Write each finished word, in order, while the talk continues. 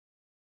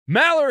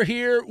Maller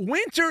here.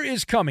 Winter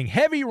is coming.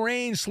 Heavy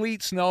rain,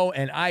 sleet, snow,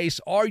 and ice.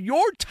 Are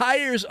your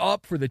tires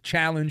up for the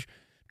challenge?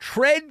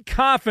 Tread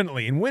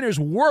confidently in winter's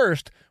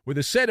worst with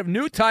a set of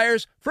new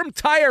tires from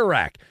Tire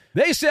Rack.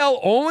 They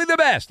sell only the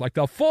best, like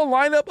the full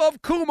lineup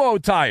of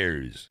Kumho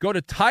tires. Go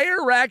to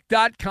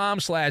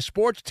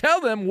TireRack.com/sports.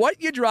 Tell them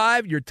what you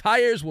drive. Your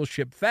tires will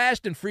ship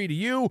fast and free to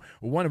you.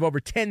 One of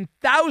over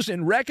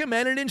 10,000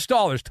 recommended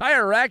installers.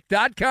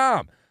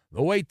 TireRack.com.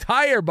 The way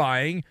tire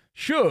buying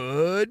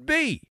should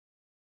be.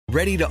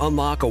 Ready to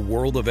unlock a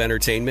world of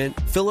entertainment?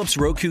 Philips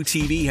Roku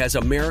TV has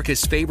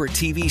America's favorite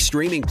TV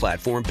streaming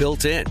platform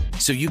built in.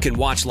 So you can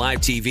watch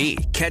live TV,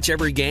 catch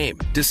every game,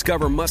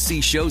 discover must-see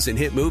shows and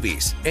hit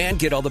movies, and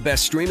get all the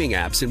best streaming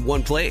apps in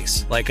one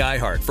place. Like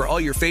iHeart for all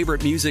your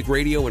favorite music,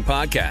 radio, and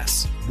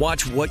podcasts.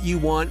 Watch what you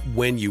want,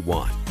 when you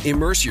want.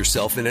 Immerse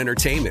yourself in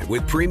entertainment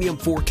with premium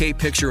 4K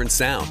picture and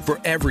sound for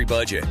every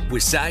budget,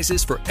 with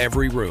sizes for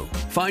every room.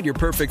 Find your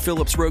perfect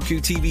Philips Roku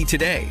TV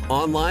today,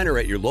 online or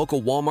at your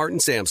local Walmart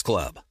and Sam's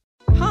Club.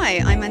 Hi,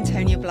 I'm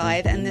Antonia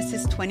Blythe, and this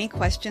is 20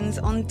 Questions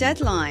on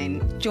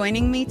Deadline.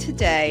 Joining me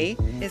today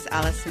is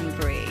Alison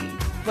Brie.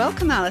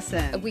 Welcome,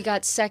 Alison. We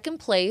got second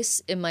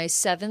place in my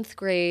 7th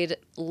grade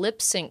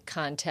lip sync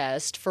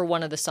contest for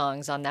one of the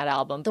songs on that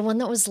album. The one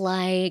that was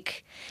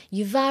like,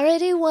 "You've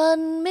already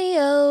won me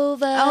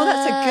over." Oh,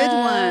 that's a good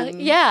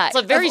one. Yeah. It's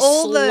a very of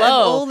all slow. Of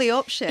all the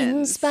options.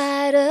 In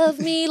spite of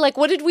me. Like,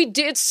 what did we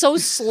do? It's so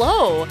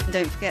slow.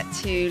 Don't forget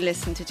to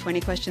listen to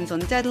 20 Questions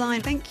on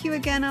Deadline. Thank you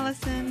again,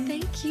 Alison.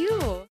 Thank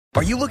you.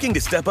 Are you looking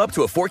to step up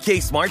to a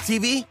 4K smart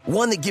TV?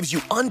 One that gives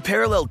you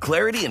unparalleled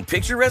clarity and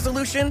picture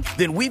resolution?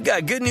 Then we've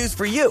got good news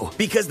for you,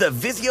 because the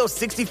Vizio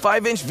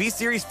 65-inch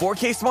V-Series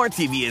 4K smart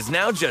TV is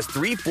now just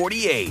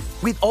 $348.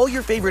 With all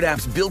your favorite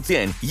apps built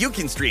in, you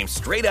can stream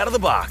straight out of the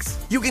box.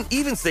 You can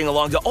even sing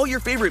along to all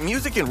your favorite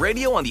music and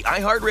radio on the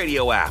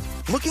iHeartRadio app.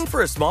 Looking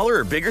for a smaller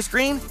or bigger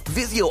screen?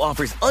 Vizio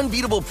offers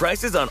unbeatable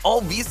prices on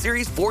all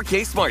V-Series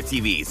 4K smart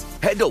TVs.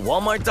 Head to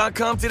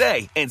Walmart.com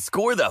today and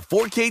score the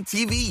 4K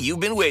TV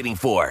you've been waiting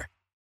for.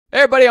 Hey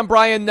everybody, I'm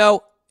Brian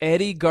Noe.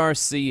 Eddie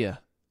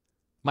Garcia,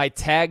 my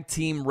tag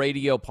team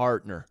radio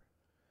partner.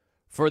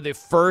 For the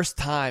first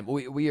time,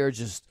 we're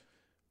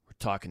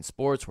talking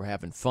sports, we're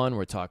having fun,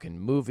 we're talking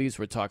movies,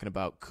 we're talking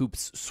about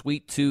Coop's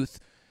Sweet Tooth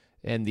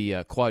and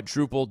the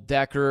quadruple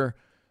decker,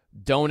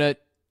 donut,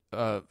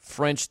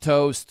 French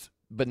toast,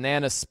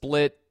 banana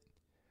split.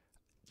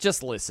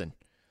 Just listen.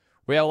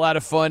 We had a lot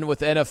of fun with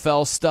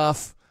NFL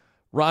stuff.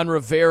 Ron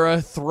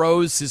Rivera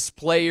throws his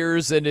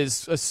players and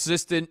his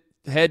assistant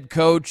head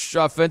coach,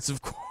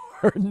 offensive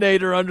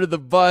coordinator under the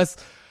bus.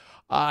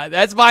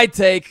 That's my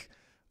take.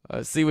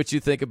 See what you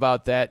think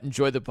about that.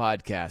 Enjoy the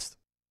podcast.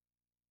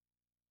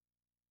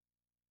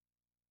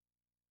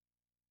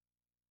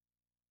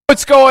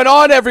 What's going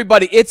on,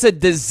 everybody? It's a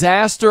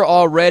disaster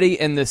already,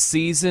 and the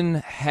season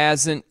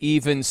hasn't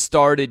even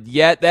started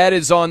yet. That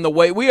is on the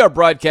way. We are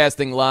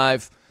broadcasting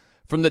live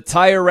from the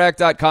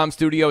TireRack.com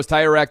studios,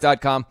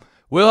 TireRack.com.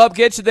 We'll help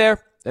get you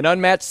there. An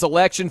unmatched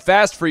selection,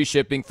 fast free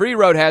shipping, free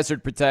road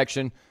hazard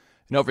protection,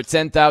 and over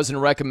 10,000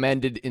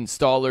 recommended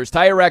installers.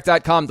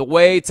 TireRack.com, the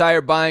way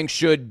tire buying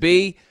should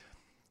be.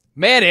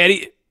 Man,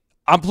 Eddie,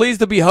 I'm pleased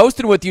to be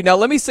hosting with you. Now,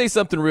 let me say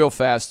something real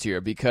fast here,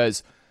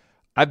 because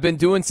I've been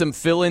doing some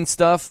fill-in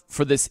stuff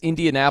for this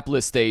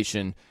Indianapolis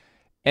station,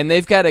 and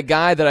they've got a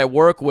guy that I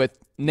work with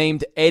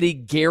named Eddie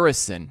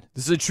Garrison.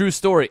 This is a true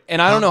story,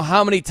 and I don't know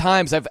how many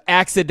times I've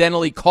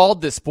accidentally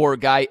called this poor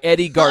guy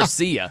Eddie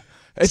Garcia.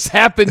 It's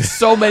happened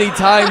so many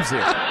times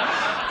here.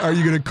 Are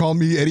you going to call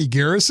me Eddie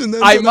Garrison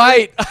then? I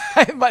might.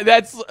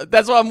 That's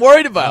what I'm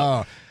worried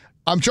about.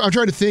 I'm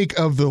trying to think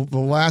of the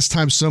last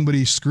time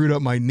somebody screwed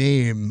up my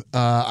name.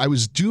 I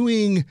was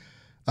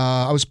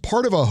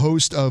part of a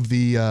host of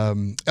the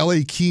LA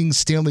Kings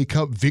Stanley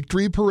Cup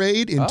Victory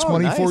Parade in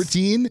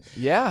 2014. Nice.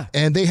 Yeah.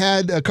 And they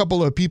had a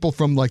couple of people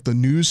from like the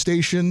news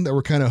station that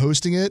were kind of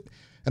hosting it.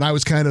 And I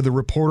was kind of the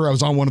reporter. I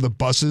was on one of the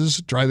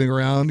buses driving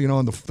around,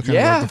 on the kind of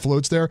like the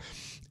floats there.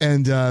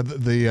 And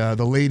the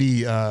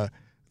lady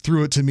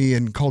threw it to me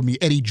and called me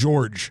Eddie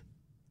George.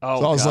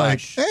 Oh, so I was like,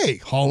 hey,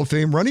 Hall of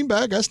Fame running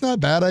back. That's not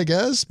bad, I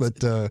guess.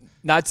 But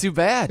not too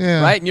bad,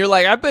 yeah. Right? And you're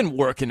like, I've been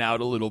working out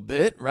a little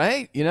bit,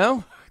 right?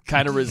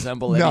 Kind of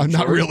resemble Eddie No, George.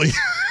 not really.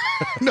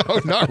 No,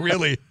 not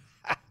really.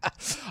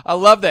 I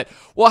love that.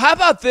 Well, how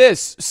about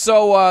this?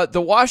 So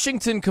the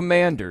Washington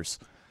Commanders,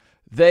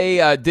 they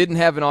didn't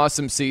have an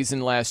awesome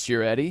season last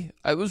year, Eddie.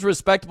 It was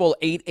respectable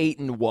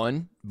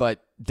 8-1,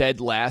 but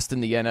dead last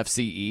in the NFC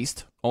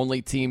East.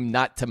 Only team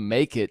not to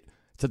make it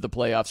to the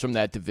playoffs from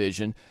that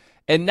division.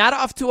 And not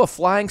off to a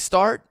flying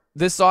start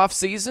this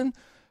offseason.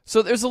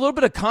 So there's a little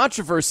bit of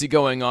controversy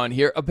going on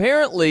here.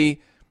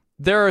 Apparently,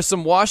 there are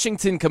some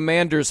Washington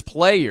Commanders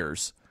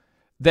players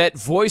that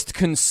voiced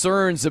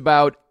concerns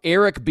about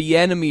Eric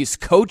Bieniemy's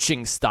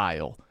coaching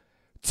style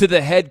to the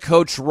head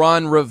coach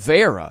Ron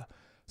Rivera.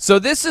 So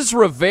this is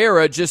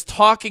Rivera just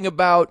talking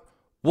about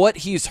what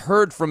he's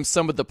heard from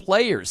some of the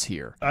players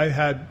here. I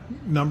had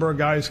a number of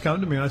guys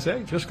come to me and I say,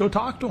 hey, just go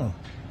talk to him.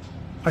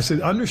 I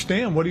said,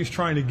 understand what he's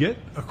trying to get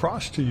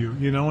across to you,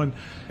 and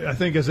I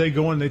think as they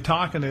go and they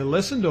talk and they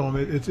listen to him,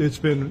 it's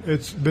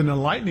been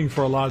enlightening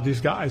for a lot of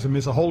these guys. I mean,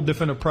 it's a whole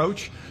different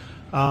approach.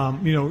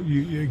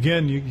 You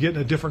get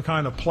a different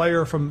kind of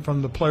player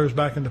from the players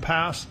back in the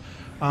past,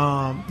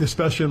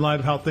 especially in light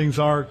of how things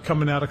are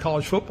coming out of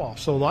college football.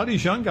 So a lot of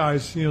these young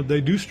guys,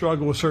 they do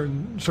struggle with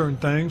certain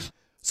things.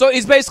 So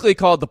he's basically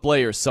called the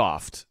players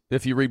soft.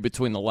 If you read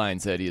between the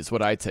lines, Eddie, is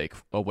what I take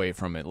away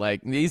from it.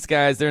 Like, these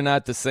guys, they're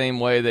not the same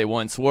way they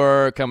once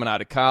were coming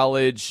out of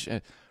college.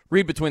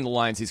 Read between the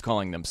lines, he's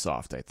calling them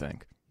soft, I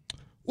think.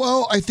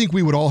 Well, I think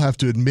we would all have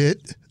to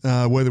admit,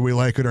 whether we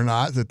like it or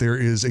not, that there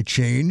is a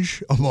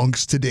change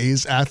amongst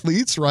today's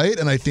athletes, right?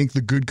 And I think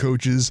the good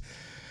coaches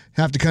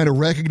have to kind of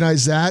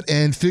recognize that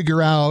and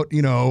figure out,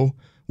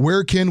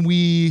 where can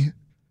we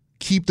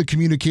keep the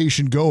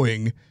communication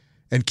going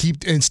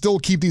and still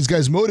keep these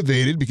guys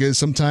motivated, because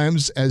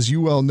sometimes, as you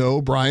well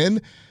know,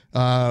 Brian,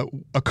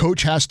 a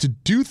coach has to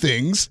do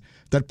things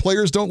that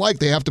players don't like.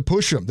 They have to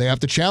push them. They have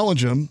to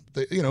challenge them.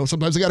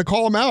 Sometimes they got to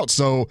call them out.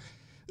 So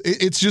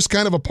it's just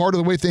kind of a part of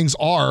the way things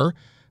are.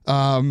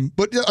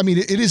 But, I mean,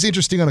 it is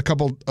interesting on a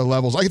couple of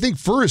levels. I think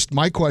first,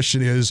 my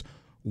question is,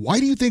 why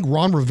do you think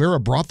Ron Rivera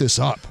brought this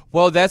up?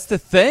 Well, that's the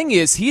thing,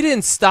 is he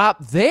didn't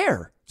stop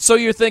there. So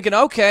you're thinking,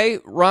 okay,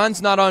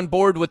 Ron's not on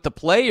board with the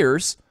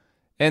players,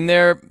 and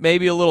they're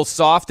maybe a little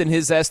soft in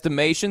his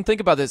estimation.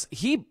 Think about this.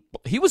 He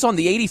was on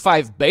the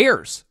 85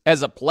 Bears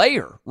as a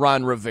player,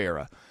 Ron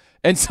Rivera.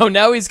 And so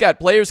now he's got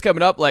players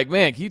coming up like,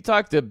 man, can you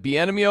talk to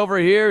Bieniemy over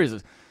here?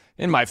 He's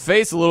in my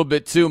face a little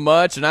bit too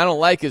much, and I don't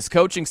like his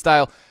coaching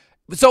style.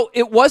 So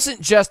it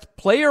wasn't just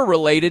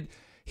player-related.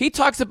 He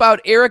talks about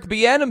Eric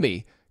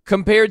Bieniemy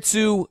compared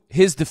to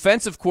his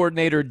defensive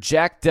coordinator,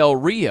 Jack Del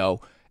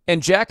Rio.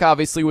 And Jack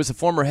obviously was a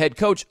former head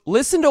coach.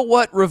 Listen to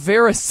what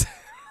Rivera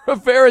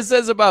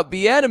says about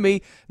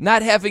Bieniemy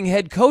not having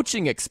head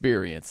coaching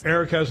experience.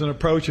 Eric has an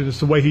approach, and it's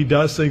the way he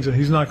does things, and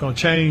he's not going to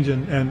change,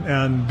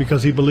 and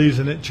because he believes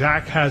in it.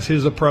 Jack has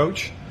his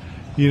approach.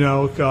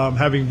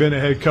 Having been a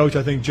head coach,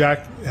 I think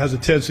Jack has a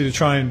tendency to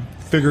try and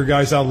figure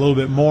guys out a little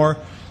bit more,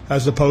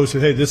 as opposed to,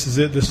 hey, this is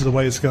it, this is the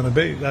way it's going to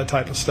be, that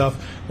type of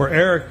stuff, where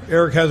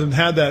Eric hasn't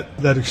had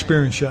that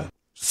experience yet.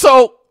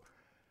 So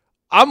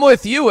I'm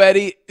with you,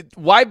 Eddie.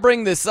 Why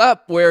bring this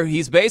up where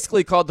he's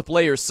basically called the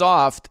players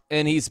soft,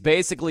 and he's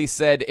basically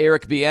said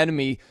Eric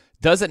Bieniemy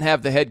doesn't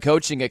have the head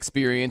coaching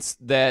experience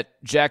that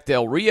Jack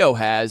Del Rio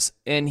has,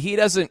 and he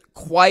doesn't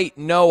quite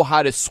know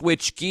how to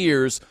switch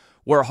gears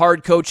where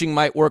hard coaching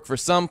might work for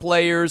some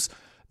players,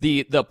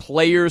 the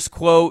players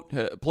coach,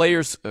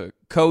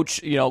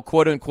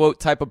 quote unquote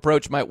type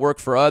approach might work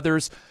for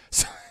others.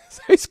 So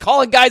he's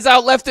calling guys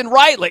out left and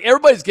right. Like,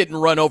 everybody's getting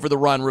run over the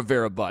Ron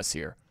Rivera bus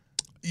here.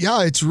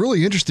 Yeah, it's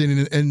really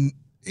interesting. And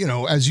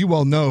as you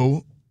well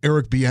know,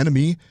 Eric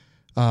Bieniemy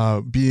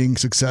being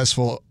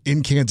successful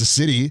in Kansas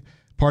City,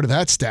 part of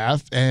that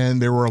staff,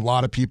 and there were a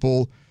lot of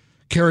people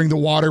carrying the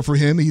water for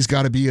him. He's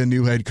got to be a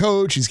new head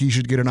coach. He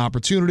should get an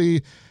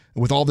opportunity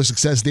with all the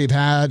success they've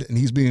had, and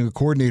he's being a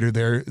coordinator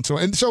there.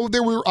 And so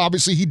there were,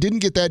 obviously, he didn't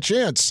get that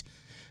chance.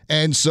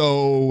 And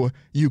so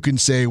you can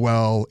say,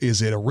 well,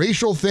 is it a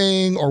racial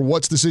thing, or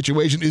what's the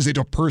situation? Is it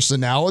a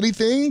personality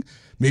thing?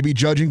 Maybe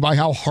judging by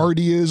how hard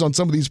he is on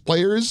some of these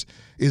players,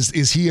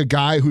 is he a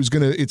guy who's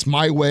it's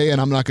my way and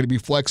I'm not going to be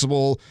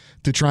flexible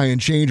to try and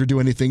change or do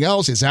anything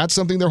else? Is that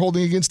something they're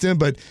holding against him?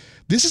 But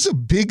this is a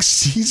big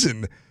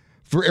season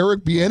for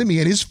Eric Bieniemy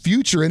and his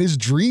future and his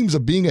dreams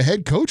of being a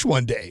head coach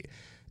one day.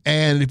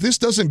 And if this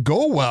doesn't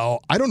go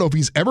well, I don't know if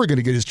he's ever going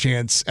to get his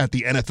chance at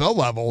the NFL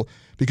level,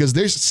 because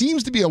there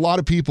seems to be a lot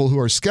of people who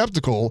are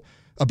skeptical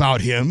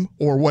about him,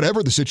 or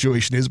whatever the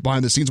situation is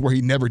behind the scenes where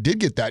he never did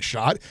get that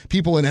shot.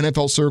 People in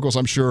NFL circles,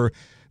 I'm sure,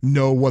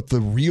 know what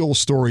the real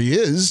story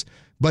is,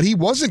 but he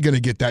wasn't going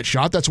to get that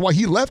shot. That's why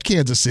he left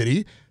Kansas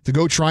City to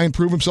go try and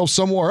prove himself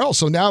somewhere else.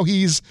 So now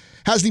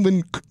hasn't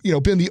even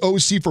been the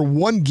OC for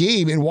one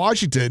game in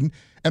Washington,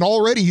 and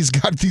already he's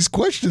got these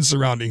questions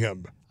surrounding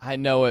him. I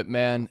know it,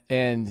 man.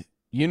 And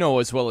you know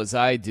as well as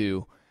I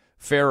do,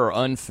 fair or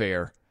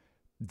unfair,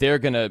 they're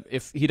going to,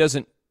 if he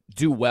doesn't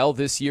do well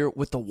this year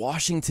with the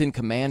Washington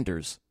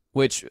Commanders,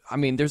 which, I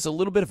mean, there's a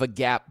little bit of a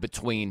gap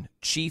between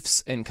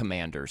Chiefs and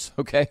Commanders,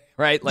 okay?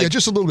 Right? Like, yeah,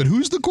 just a little bit.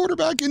 Who's the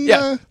quarterback in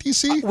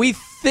D.C.? We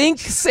think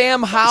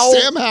Sam Howell.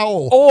 Sam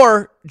Howell.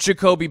 Or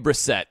Jacoby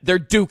Brissett. They're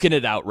duking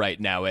it out right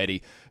now,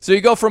 Eddie. So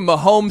you go from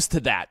Mahomes to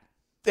that.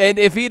 And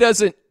if he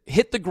doesn't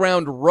hit the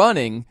ground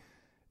running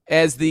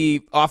as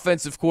the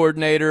offensive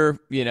coordinator,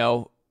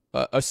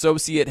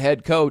 associate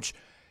head coach,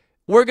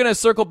 we're going to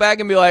circle back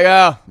and be like,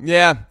 oh,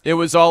 yeah, it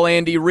was all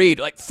Andy Reid.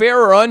 Like,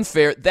 fair or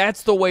unfair,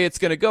 that's the way it's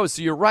going to go.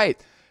 So you're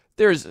right.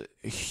 There's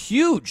a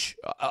huge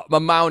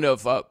amount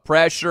of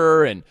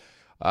pressure and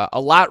a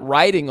lot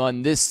riding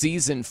on this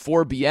season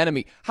for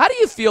Bieniemy. How do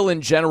you feel in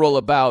general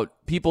about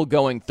people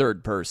going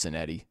third person,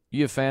 Eddie?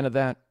 You a fan of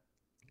that?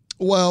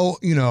 Well,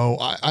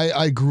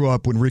 I grew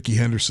up when Ricky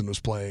Henderson was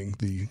playing,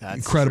 the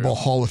incredible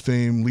Hall of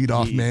Fame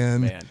leadoff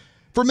man.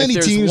 For many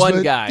there's teams, one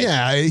but guy.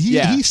 Yeah,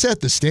 he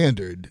set the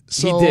standard.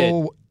 So He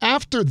did.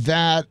 after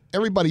that,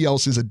 everybody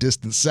else is a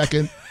distant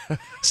second.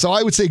 So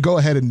I would say go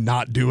ahead and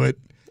not do it.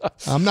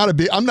 I'm not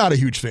a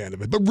huge fan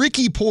of it. But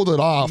Ricky pulled it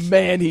off.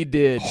 Man, he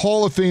did.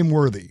 Hall of Fame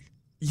worthy.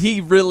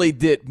 He really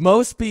did.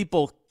 Most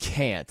people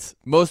can't.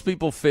 Most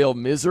people fail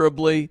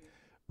miserably.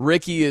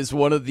 Ricky is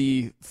one of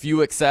the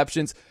few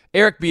exceptions.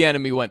 Eric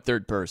Bieniemy went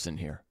third person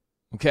here.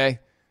 Okay?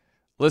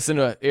 Listen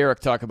to Eric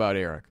talk about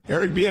Eric.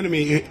 Eric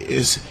Bieniemy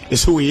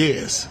is who he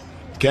is,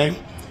 okay?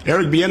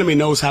 Eric Bieniemy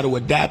knows how to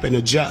adapt and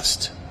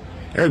adjust.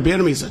 Eric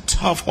Bieniemy is a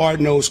tough,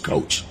 hard-nosed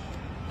coach.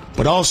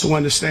 But also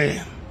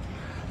understand,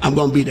 I'm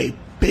going to be their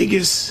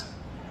biggest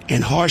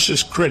and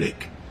harshest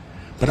critic,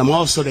 but I'm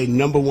also their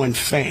number one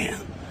fan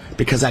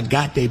because I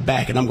got their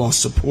back and I'm going to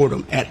support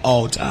them at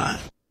all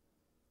times.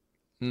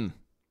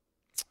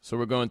 So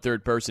we're going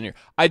third person here.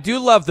 I do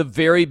love the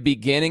very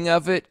beginning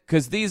of it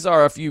because these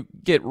are, if you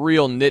get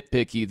real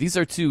nitpicky, these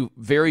are two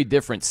very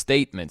different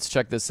statements.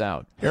 Check this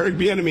out. Eric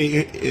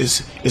Bieniemy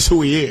is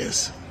who he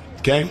is,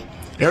 okay?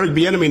 Eric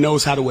Bieniemy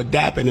knows how to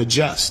adapt and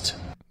adjust.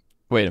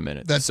 Wait a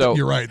minute.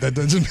 You're right. That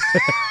doesn't.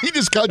 He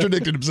just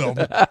contradicted himself.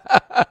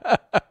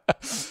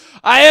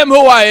 I am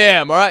who I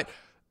am. All right.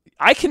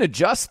 I can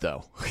adjust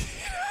though.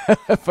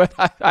 But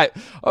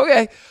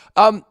okay.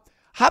 How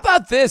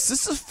about this?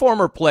 This is a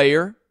former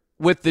player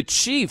with the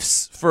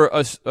Chiefs for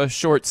a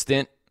short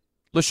stint,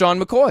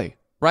 LaShawn McCoy,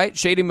 right?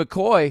 Shady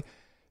McCoy.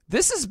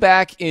 This is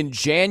back in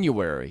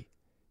January.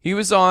 He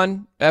was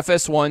on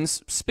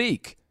FS1's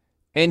Speak,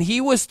 and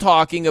he was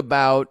talking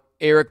about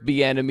Eric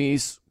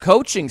Bieniemy's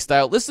coaching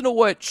style. Listen to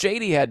what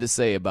Shady had to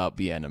say about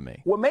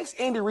Bieniemy. What makes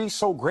Andy Reid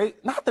so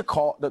great, not the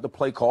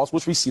play calls,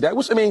 which we see that,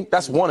 which, I mean,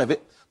 that's one of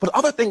it. But the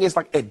other thing is,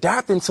 like,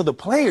 adapting to the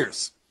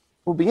players.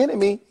 For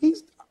Bieniemy,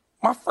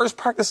 my first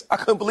practice, I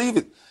couldn't believe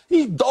it.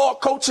 He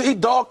dog coaching, he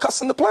dog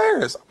cussing the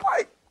players. I'm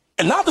like,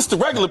 and not just the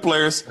regular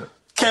players,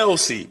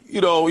 Kelsey,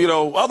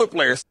 other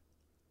players.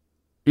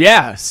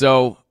 Yeah,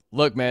 so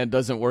look, man, it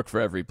doesn't work for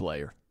every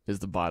player is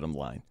the bottom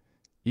line.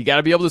 You got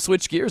to be able to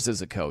switch gears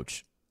as a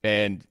coach.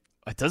 And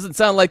it doesn't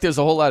sound like there's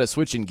a whole lot of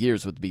switching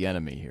gears with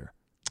Bieniemy here.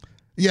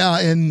 Yeah,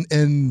 and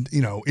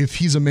if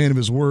he's a man of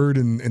his word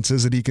and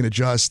says that he can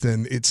adjust,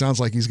 then it sounds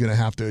like he's going to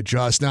have to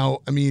adjust. Now,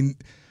 I mean,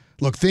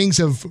 look, things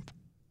have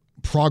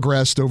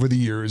progressed over the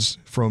years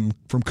from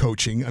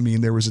coaching. I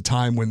mean, there was a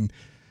time when,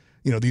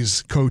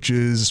 these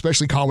coaches,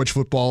 especially college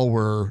football,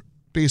 were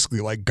basically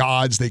like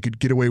gods. They could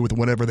get away with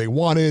whatever they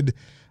wanted.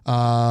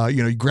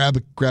 You grab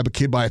a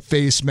kid by a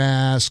face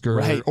mask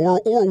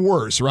or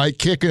worse, right?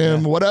 Kick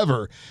him,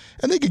 whatever.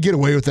 And they could get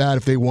away with that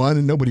if they won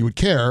and nobody would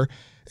care.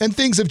 And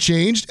things have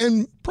changed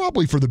and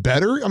probably for the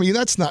better. I mean,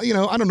 that's not,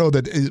 I don't know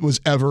that it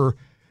was ever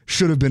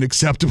should have been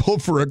acceptable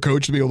for a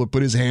coach to be able to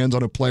put his hands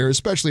on a player,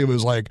 especially if it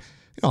was like,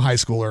 high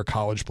school or a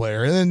college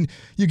player. And then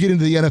you get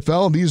into the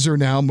NFL, and these are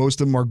now,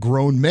 most of them are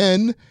grown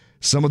men.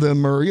 Some of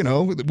them are,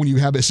 when you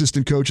have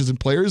assistant coaches and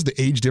players,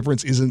 the age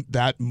difference isn't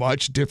that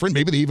much different.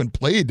 Maybe they even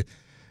played,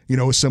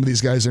 some of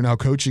these guys are now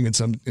coaching in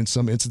some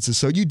instances.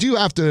 So you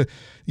have to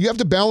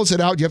balance it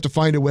out. You have to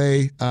find a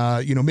way.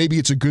 Maybe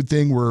it's a good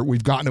thing where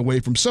we've gotten away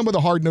from some of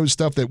the hard-nosed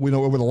stuff that we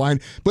know over the line.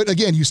 But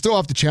again, you still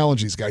have to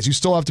challenge these guys. You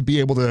still have to be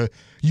able to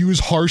use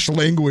harsh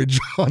language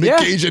on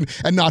occasion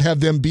and not have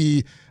them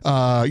be,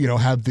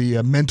 have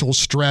the mental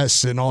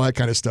stress and all that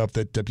kind of stuff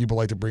that people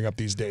like to bring up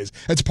these days.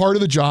 It's part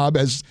of the job,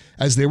 as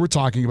they were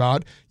talking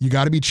about. You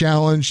got to be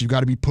challenged. You got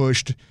to be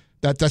pushed.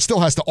 That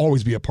still has to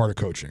always be a part of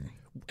coaching.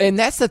 And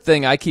that's the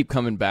thing I keep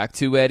coming back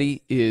to,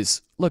 Eddie,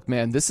 is, look,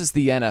 man, this is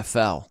the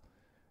NFL.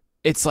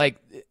 It's like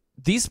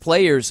these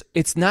players,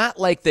 it's not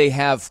like they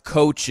have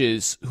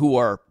coaches who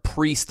are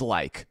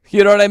priest-like.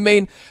 You know what I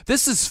mean?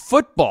 This is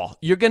football.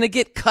 You're going to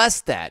get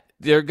cussed at.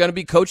 There are going to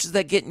be coaches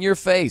that get in your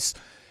face.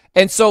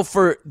 And so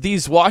for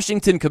these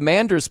Washington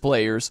Commanders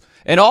players,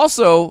 and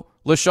also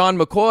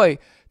LaShawn McCoy,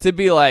 to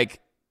be like,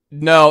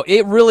 no,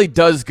 it really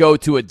does go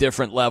to a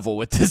different level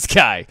with this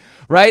guy,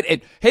 right? And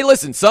hey,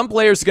 listen, some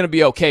players are going to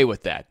be okay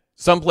with that.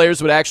 Some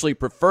players would actually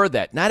prefer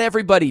that. Not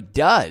everybody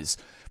does,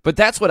 but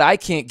that's what I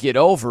can't get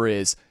over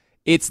is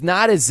it's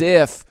not as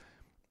if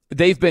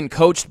they've been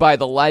coached by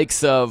the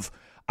likes of,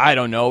 I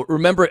don't know,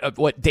 remember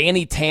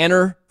Danny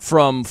Tanner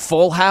from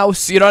Full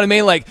House? You know what I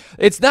mean? Like,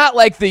 it's not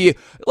like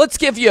let's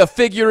give you a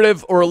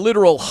figurative or a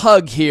literal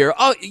hug here.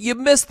 Oh, you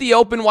missed the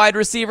open wide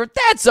receiver.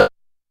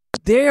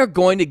 They are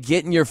going to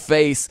get in your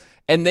face,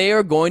 and they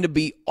are going to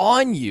be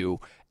on you.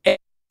 And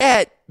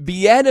at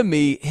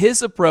Bieniemy,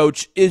 his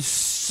approach is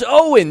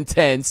so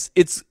intense,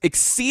 it's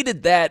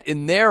exceeded that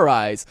in their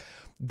eyes.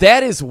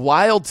 That is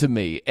wild to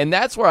me. And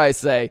that's where I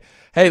say,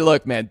 hey,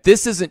 look, man,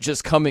 this isn't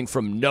just coming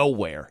from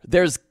nowhere.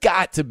 There's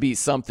got to be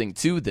something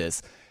to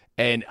this.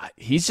 And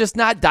he's just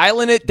not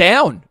dialing it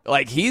down.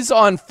 Like, he's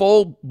on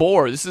full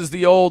bore. This is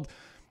the old,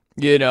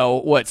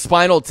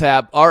 Spinal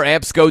Tap, our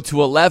amps go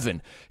to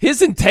 11.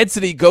 His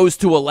intensity goes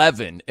to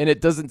 11, and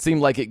it doesn't seem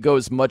like it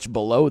goes much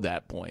below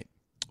that point.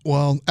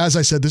 Well, as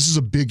I said, this is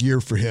a big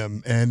year for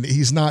him, and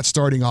he's not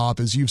starting off,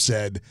 as you've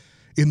said,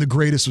 in the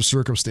greatest of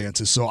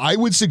circumstances. So I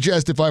would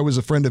suggest, if I was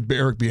a friend of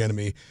Eric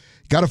Bieniemy,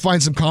 got to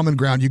find some common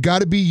ground. You got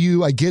to be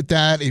you. I get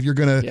that. If you're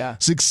going to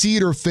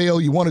succeed or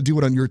fail, you want to do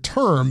it on your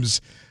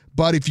terms.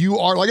 But if you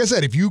are, like I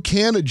said, if you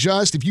can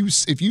adjust, if you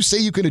say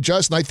you can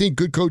adjust, and I think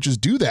good coaches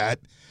do that,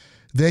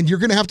 then you're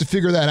going to have to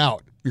figure that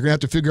out. You're going to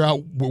have to figure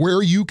out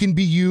where you can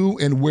be you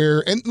and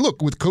where. And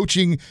look, with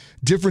coaching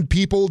different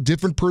people,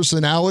 different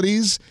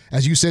personalities,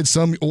 as you said,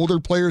 some older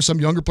players,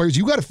 some younger players,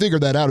 you got to figure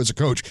that out as a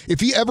coach.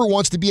 If he ever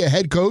wants to be a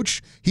head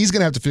coach, he's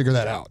going to have to figure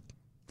that out.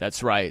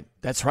 That's right.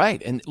 That's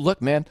right. And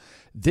look, man,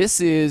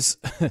 this is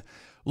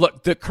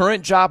look, the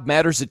current job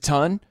matters a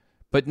ton,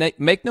 but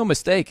make no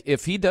mistake,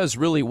 if he does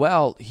really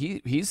well,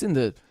 he's in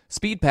the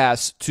speed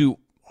pass to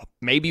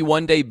maybe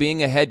one day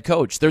being a head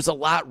coach. There's a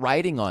lot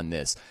riding on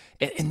this.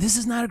 And this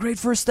is not a great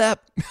first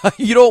step.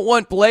 You don't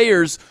want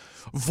players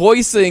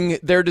voicing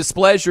their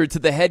displeasure to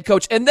the head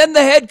coach and then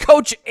the head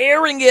coach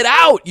airing it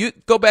out. You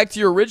go back to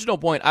your original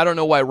point. I don't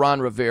know why Ron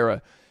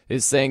Rivera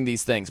is saying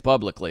these things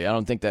publicly. I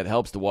don't think that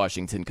helps the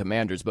Washington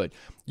Commanders. But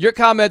your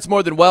comments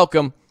more than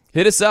welcome.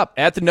 Hit us up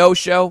at The No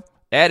Show,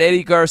 at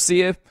Eddie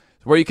Garcia,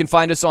 where you can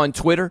find us on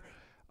Twitter.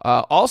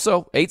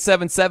 Also,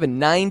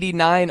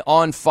 877-99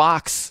 on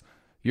Fox.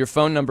 Your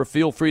phone number.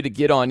 Feel free to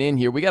get on in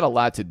here. We got a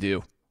lot to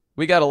do.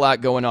 We got a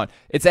lot going on.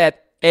 It's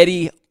at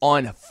Eddie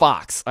on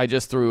Fox. I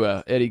just threw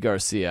Eddie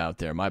Garcia out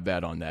there. My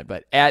bad on that.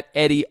 But at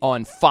Eddie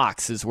on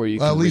Fox is where you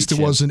can at least it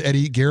him. wasn't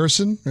Eddie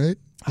Garrison, right?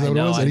 I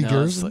know. Eddie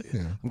Garrison?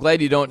 Yeah. I'm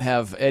glad you don't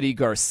have Eddie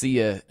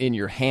Garcia in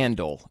your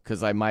handle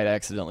because I might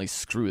accidentally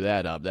screw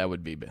that up. That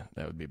would be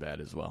bad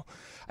as well.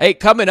 Hey,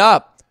 coming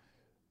up,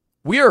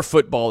 we are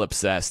football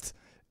obsessed.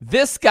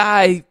 This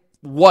guy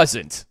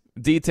wasn't.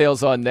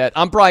 Details on that.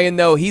 I'm Brian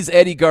Noe. He's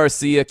Eddie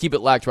Garcia. Keep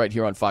it locked right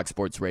here on Fox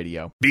Sports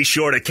Radio. Be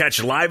sure to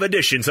catch live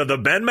editions of The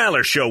Ben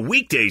Maller Show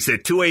weekdays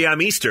at 2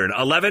 a.m. Eastern,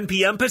 11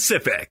 p.m.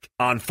 Pacific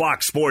on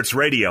Fox Sports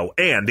Radio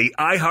and the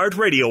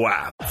iHeartRadio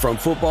app. From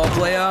football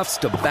playoffs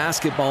to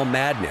basketball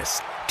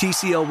madness,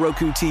 TCL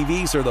Roku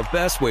TVs are the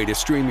best way to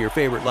stream your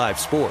favorite live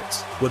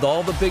sports. With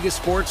all the biggest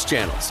sports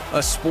channels,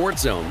 a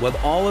sports zone with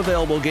all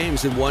available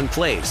games in one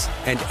place,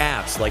 and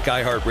apps like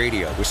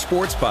iHeartRadio with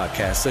sports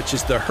podcasts such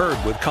as The Herd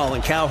with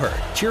Colin Cowherd.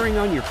 Cheering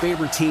on your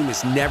favorite team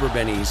has never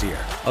been easier.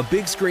 A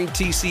big screen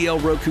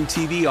TCL Roku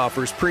TV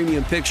offers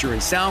premium picture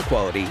and sound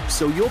quality,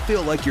 so you'll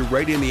feel like you're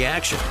right in the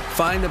action.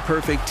 Find the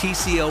perfect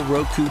TCL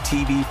Roku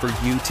TV for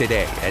you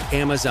today at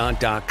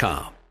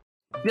Amazon.com.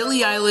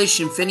 Billie Eilish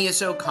and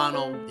Phineas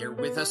O'Connell, they're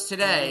with us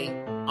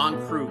today on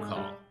Crew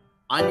Call.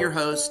 I'm your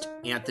host,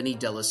 Anthony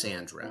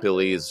D'Alessandro.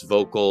 Billie's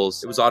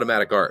vocals, it was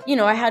automatic art. You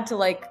know, I had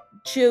to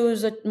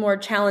choose a more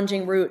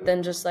challenging route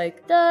than just da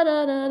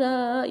da da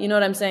da. You know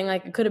what I'm saying?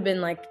 It could have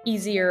been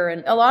easier.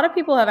 And a lot of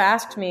people have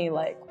asked me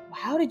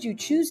how did you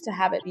choose to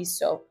have it be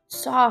so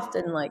soft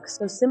and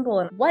so simple?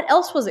 And what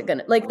else was it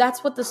gonna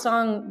that's what the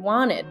song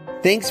wanted.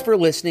 Thanks for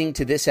listening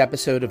to this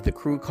episode of the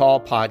Crew Call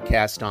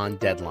podcast on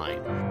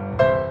Deadline.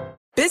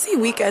 Busy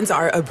weekends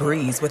are a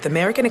breeze with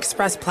American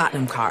Express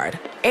Platinum Card.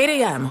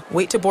 8 a.m.,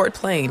 wait to board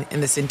plane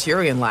in the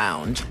Centurion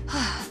Lounge.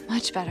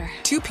 Much better.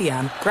 2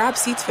 p.m., grab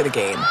seats for the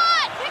game.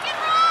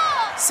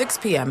 6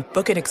 p.m.,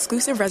 book an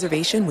exclusive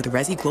reservation with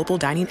Resi Global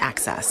Dining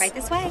Access. Right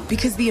this way.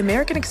 Because the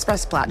American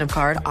Express Platinum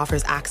Card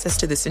offers access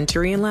to the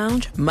Centurion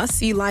Lounge,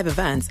 must-see live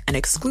events, and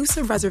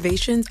exclusive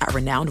reservations at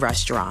renowned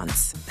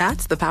restaurants.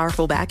 That's the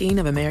powerful backing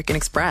of American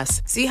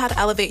Express. See how to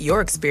elevate your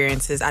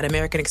experiences at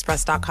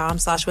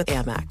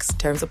americanexpress.com/withAmex.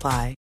 Terms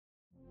apply.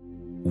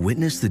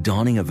 Witness the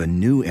dawning of a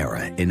new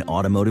era in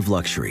automotive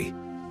luxury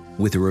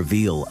with a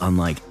reveal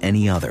unlike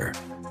any other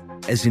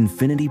as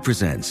Infiniti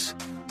presents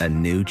a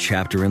new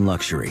chapter in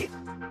luxury.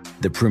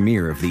 The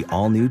premiere of the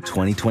all-new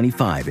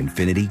 2025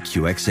 Infiniti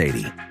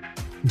QX80.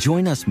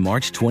 Join us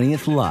March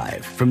 20th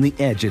live from the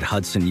Edge at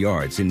Hudson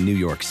Yards in New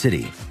York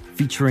City,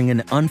 featuring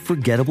an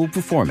unforgettable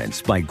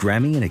performance by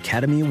Grammy and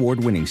Academy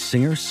Award-winning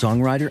singer,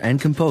 songwriter,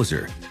 and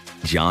composer,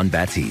 Jon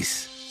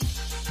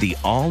Batiste. The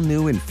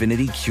all-new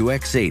Infiniti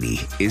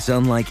QX80 is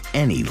unlike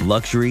any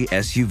luxury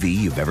SUV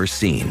you've ever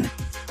seen.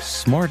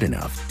 Smart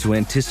enough to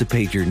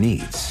anticipate your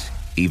needs,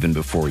 even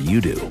before you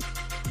do.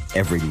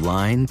 Every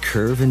line,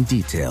 curve, and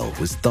detail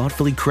was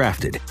thoughtfully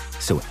crafted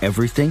so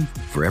everything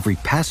for every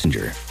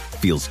passenger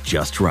feels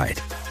just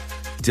right.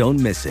 Don't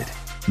miss it.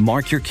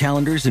 Mark your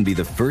calendars and be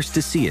the first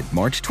to see it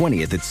March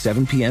 20th at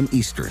 7 p.m.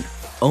 Eastern,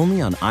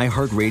 only on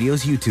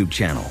iHeartRadio's YouTube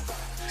channel.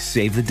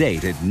 Save the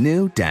date at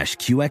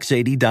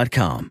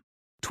new-QX80.com.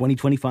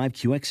 2025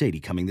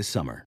 QX80 coming this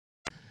summer.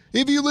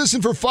 If you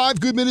listen for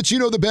 5 good minutes, you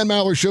know the Ben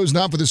Maller Show is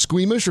not for the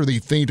squeamish or the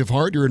faint of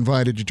heart. You're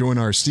invited to join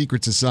our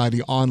secret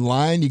society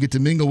online. You get to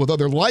mingle with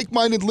other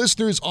like-minded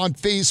listeners on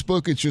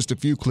Facebook. It's just a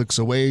few clicks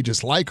away.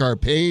 Just like our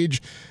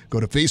page. Go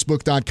to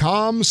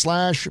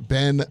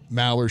facebook.com/Ben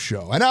Maller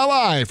Show. And now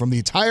live from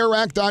the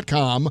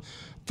TireRack.com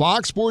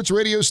Fox Sports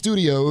Radio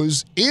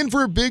studios, in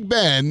for Big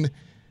Ben,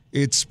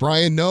 it's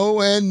Brian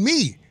Noe and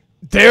me.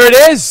 There it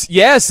is.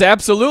 Yes,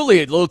 absolutely.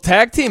 A little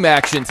tag team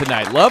action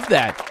tonight. Love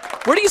that.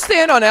 Where do you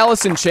stand on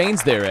Alice in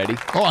Chains there, Eddie?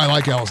 Oh, I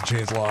like Alice in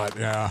Chains a lot,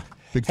 yeah.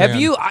 Big Have fan.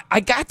 you? I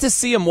got to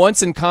see him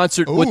once in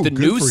concert with the good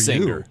new for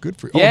singer. You. Good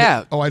for you.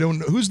 Yeah. I don't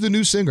know. Who's the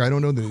new singer? I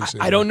don't know the new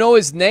singer. I don't know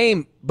his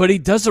name, but he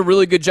does a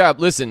really good job.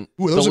 Listen,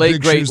 Ooh, the those are late,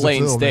 big great shoes to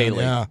Lane fill, man.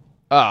 Staley. Yeah.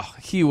 Oh,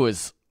 he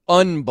was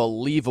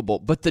unbelievable.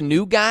 But the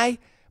new guy, I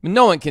mean,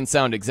 no one can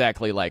sound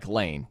exactly like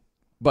Lane,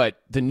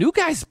 but the new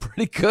guy's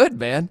pretty good,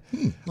 man.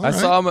 I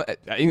saw him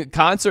in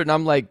concert, and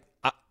I'm like,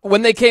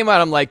 when they came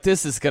out, I'm like,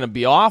 this is going to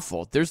be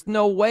awful. There's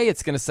no way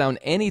it's going to sound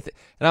anything.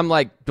 And I'm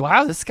like,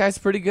 wow, this guy's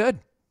pretty good.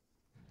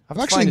 I've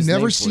actually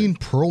never seen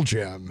Pearl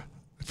Jam.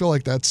 I feel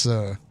like that's...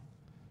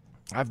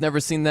 I've never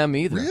seen them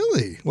either.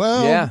 Really?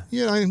 Well,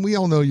 yeah. We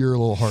all know you're a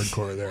little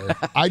hardcore there.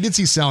 I did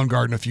see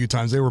Soundgarden a few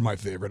times. They were my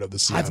favorite of the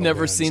Seattle I've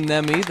never bands. seen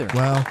them either.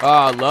 Well,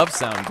 I love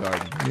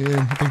Soundgarden.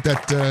 Yeah, I think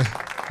that,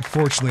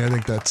 unfortunately, I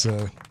think that's,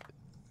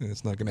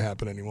 it's not going to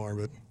happen anymore,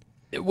 but...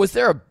 Was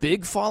there a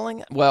big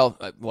falling? Well,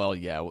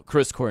 yeah.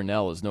 Chris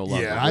Cornell is no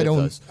longer with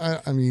us.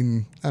 I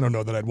mean, I don't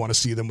know that I'd want to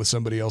see them with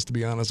somebody else, to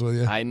be honest with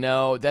you. I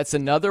know. That's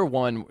another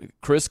one.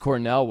 Chris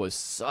Cornell was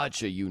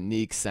such a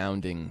unique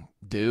sounding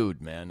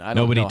dude, man.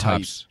 Nobody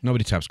tops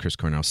Chris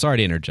Cornell. Sorry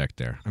to interject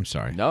there. I'm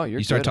sorry. No, you're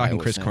You start good, talking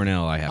Iowa Chris Sam.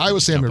 Cornell, I have Iowa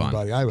to Sam, jump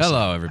everybody. on. Iowa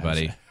Hello, Sam.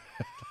 everybody.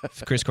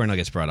 If Chris Cornell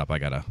gets brought up, I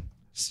got to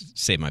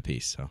save my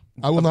piece. So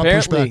I will not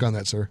push back on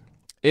that, sir.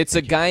 It's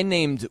a guy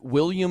named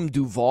William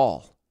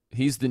Duvall.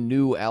 He's the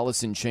new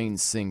Alice in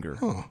Chains singer.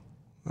 All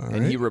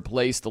and he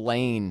replaced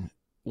Lane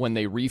when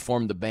they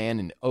reformed the band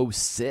in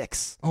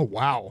 2006. Oh,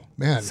 wow.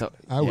 Man, So,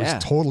 I was yeah.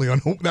 totally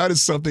that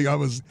is something I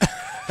was...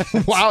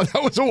 wow,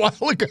 that was a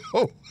while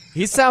ago.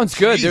 He sounds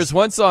good. There's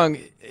one song,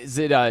 is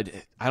it, I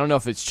don't know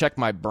if it's Check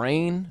My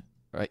Brain.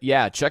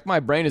 Yeah, Check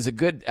My Brain is a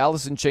good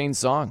Alice in Chains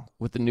song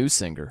with the new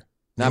singer.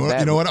 Not bad.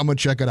 You know what? I'm going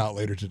to check it out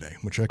later today.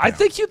 I'm going to check it out. I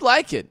think you'd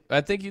like it.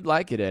 I think you'd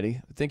like it,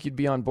 Eddie. I think you'd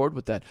be on board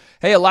with that.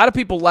 Hey, a lot of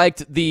people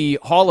liked the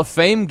Hall of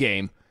Fame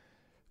game.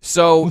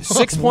 So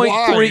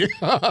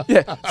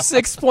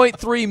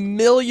 6.3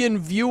 million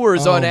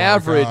viewers on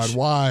average. God,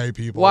 why,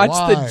 people? Watch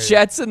Why? the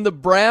Jets and the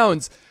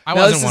Browns. I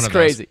Now, wasn't this one is of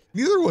crazy.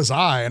 Neither was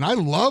I, and I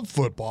love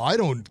football.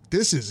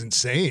 This is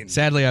insane.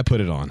 sadly, I put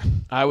it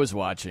on. I was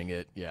watching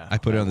it. Yeah, I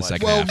put it on the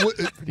second Well,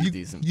 half. Pretty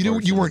decent you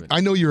portion weren't. of it.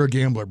 I know you're a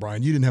gambler,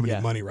 Brian. You didn't have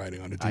any money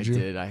riding on it, did you? I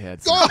did. I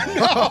had. Some.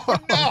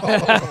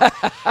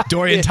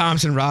 Dorian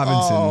Thompson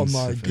Robinson. Oh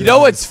my God. You know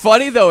what's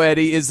funny though,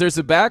 Eddie, is there's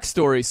a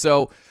backstory.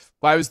 So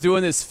I was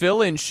doing this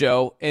fill-in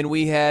show, and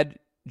we had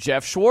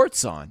Jeff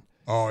Schwartz on.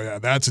 Oh yeah,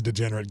 that's a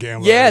degenerate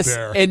gambler. Yes, right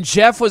there. and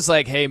Jeff was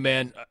like, "Hey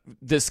man,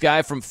 this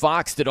guy from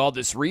Fox did all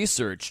this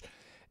research,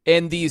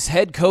 and these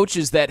head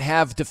coaches that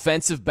have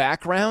defensive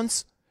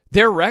backgrounds,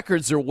 their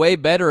records are way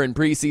better in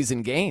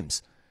preseason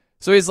games."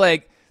 So he's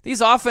like, "These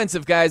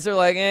offensive guys, they're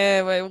like,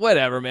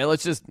 whatever, man.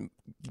 Let's just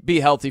be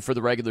healthy for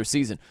the regular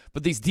season."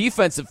 But these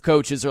defensive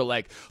coaches are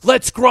like,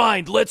 "Let's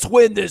grind, let's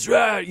win this."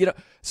 You know.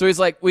 So he's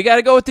like, "We got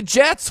to go with the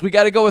Jets. We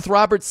got to go with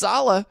Robert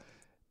Saleh."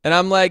 And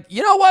I'm like,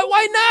 you know what?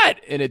 Why not?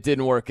 And it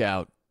didn't work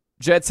out.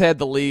 Jets had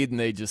the lead, and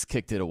they just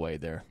kicked it away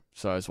there.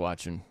 So I was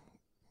watching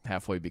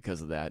halfway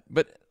because of that.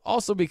 But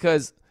also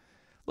because,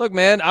 look,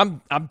 man,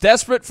 I'm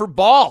desperate for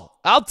ball.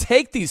 I'll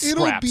take these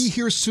scraps. It'll be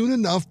here soon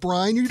enough,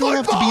 Brian. You don't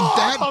have to be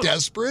that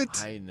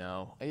desperate. I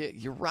know.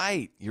 You're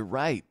right. You're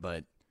right.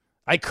 But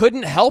I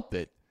couldn't help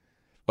it.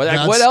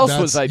 But what else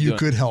was I doing? You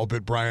could help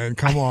it, Brian.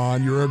 Come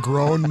on. You're a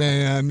grown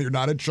man. You're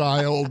not a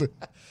child.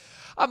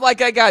 I'm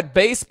like, I got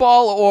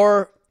baseball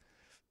or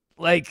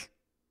like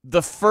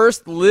the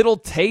first little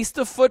taste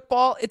of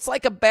football. It's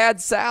like a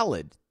bad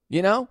salad,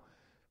 you know?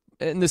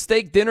 And the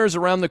steak dinner's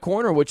around the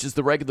corner, which is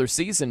the regular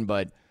season,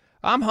 but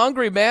I'm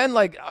hungry, man.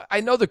 Like,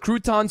 I know the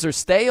croutons are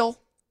stale,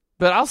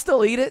 but I'll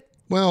still eat it.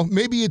 Well,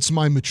 maybe it's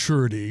my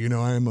maturity. You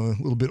know, I'm a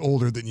little bit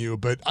older than you,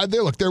 but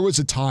there was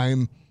a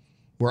time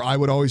where I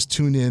would always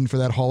tune in for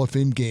that Hall of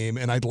Fame game,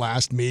 and I'd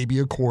last maybe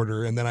a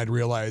quarter, and then I'd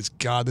realize,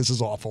 God, this is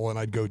awful, and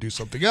I'd go do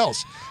something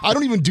else. I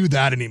don't even do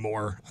that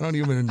anymore. I don't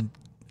even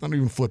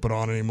flip it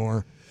on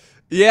anymore.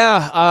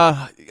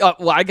 Yeah.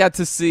 Well, I got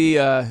to see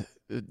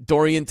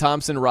Dorian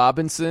Thompson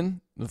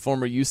Robinson, the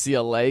former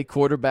UCLA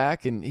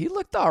quarterback, and he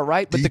looked all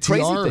right. But DTR. the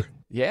crazy thing,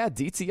 yeah,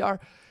 DTR.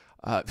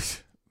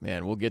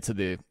 Man, we'll get to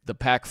the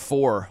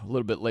Pac-4 a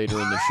little bit later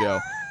in the show.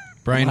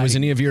 Brian, was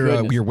any of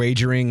goodness. your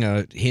wagering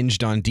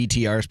hinged on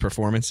DTR's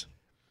performance?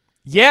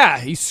 Yeah,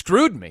 he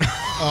screwed me.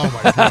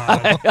 Oh, my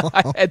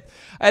God.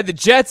 I had the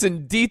Jets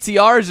and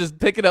DTR just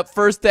picking up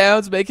first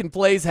downs, making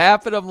plays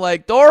happen. I'm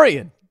like,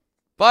 Dorian,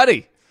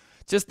 buddy,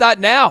 just not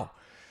now.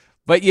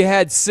 But you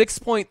had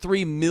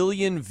 6.3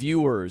 million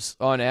viewers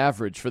on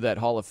average for that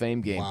Hall of Fame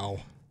game.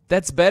 Wow.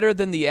 That's better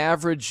than the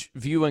average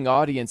viewing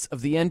audience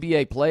of the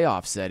NBA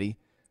playoffs, Eddie.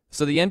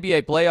 So the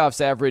NBA playoffs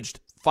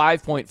averaged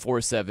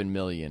 5.47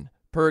 million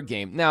per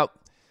game. Now,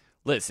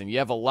 listen, you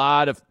have a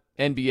lot of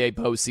NBA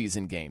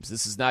postseason games.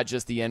 This is not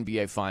just the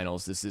NBA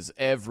Finals. This is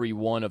every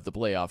one of the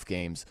playoff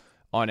games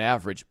on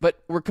average.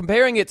 But we're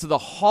comparing it to the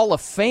Hall of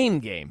Fame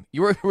game.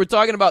 We're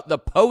talking about the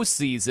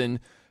postseason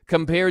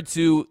compared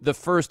to the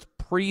first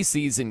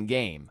preseason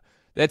game.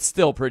 That's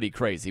still pretty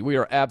crazy. We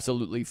are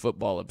absolutely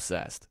football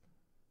obsessed.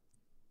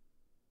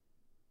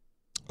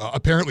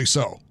 Apparently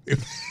so.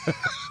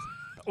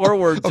 Or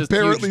we're just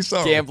apparently huge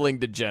so. gambling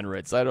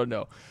degenerates. I don't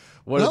know.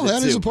 Well,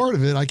 that is a part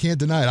of it. I can't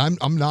deny it.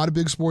 I'm not a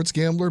big sports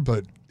gambler,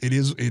 but it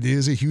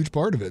is a huge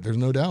part of it. There's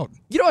no doubt.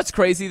 You know what's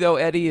crazy though,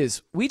 Eddie,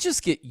 is we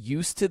just get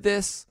used to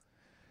this.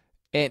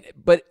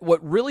 But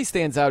what really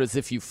stands out is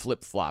if you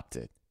flip-flopped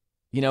it.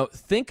 You know,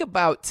 think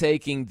about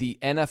taking the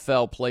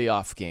NFL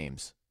playoff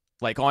games,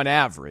 like on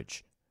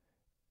average,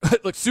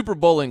 like Super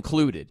Bowl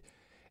included,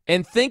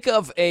 and think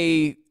of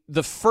the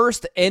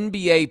first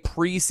NBA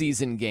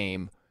preseason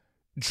game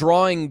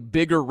drawing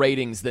bigger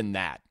ratings than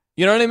that.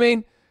 You know what I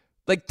mean?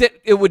 Like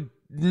it would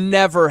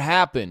never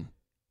happen,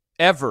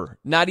 ever,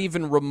 not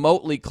even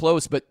remotely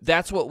close. But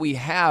that's what we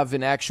have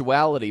in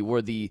actuality,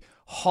 where the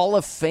Hall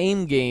of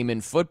Fame game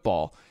in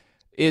football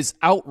is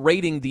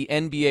outrating the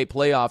NBA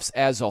playoffs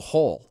as a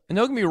whole. And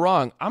don't get me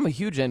wrong, I'm a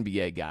huge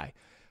NBA guy,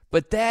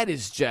 but that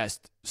is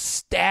just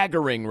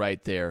staggering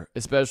right there,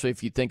 especially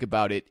if you think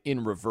about it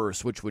in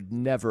reverse, which would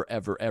never,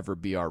 ever, ever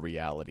be our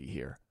reality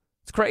here.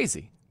 It's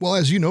crazy. Well,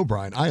 as you know,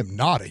 Brian, I am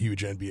not a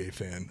huge NBA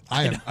fan.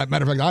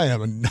 Matter of fact,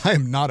 I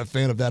am not a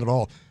fan of that at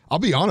all. I'll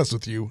be honest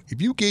with you.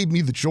 If you gave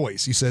me the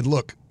choice, you said,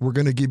 look, we're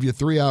going to give you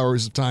 3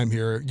 hours of time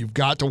here. You've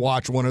got to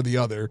watch one or the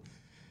other,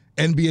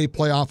 NBA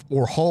playoff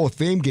or Hall of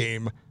Fame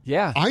game.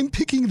 Yeah. I'm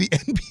picking the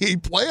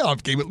NBA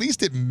playoff game. At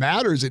least it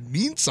matters. It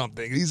means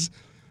something.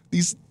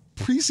 These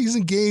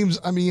preseason games,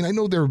 I mean, I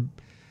know they're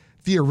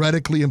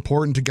theoretically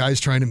important to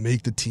guys trying to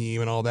make the team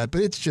and all that,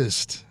 but it's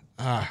just...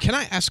 Can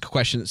I ask a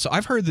question? So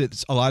I've heard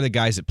that a lot of the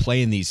guys that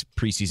play in these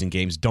preseason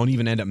games don't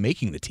even end up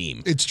making the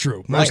team. It's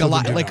true. Like a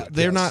lot, like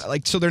they're not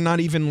like, so they're not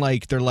even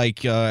like, they're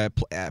like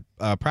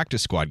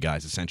practice squad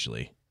guys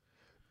essentially.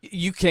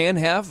 You can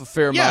have a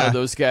fair amount of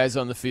those guys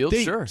on the field,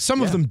 sure.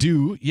 Some of them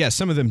do. Yeah,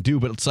 some of them do.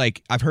 But it's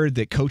like I've heard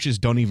that coaches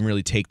don't even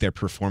really take their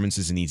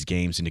performances in these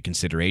games into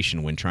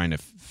consideration when trying to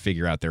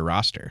figure out their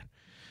roster.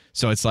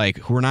 So it's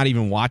like we're not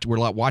even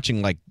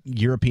watching like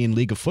European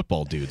League of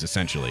Football dudes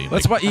essentially.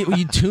 That's why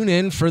you tune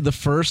in for the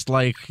first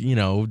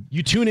you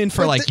tune in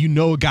for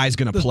a guy's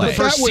going to play.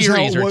 That was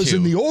how it was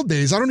in the old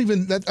days.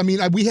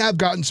 We have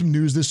gotten some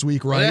news this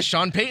week, right? Well, yeah,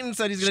 Sean Payton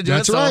said he's going to do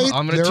That's it, so right.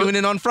 I'm going to tune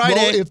in on Friday.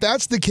 Well, if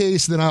that's the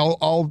case, then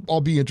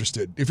I'll be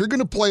interested. If you're going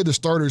to play the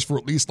starters for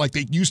at least like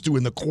they used to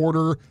in the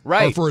quarter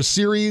or for a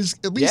series,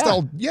 at least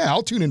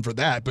I'll tune in for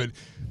that. But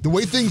the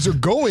way things are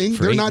going,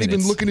 they're not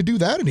even looking to do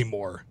that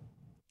anymore.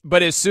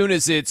 But as soon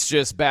as it's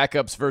just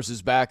backups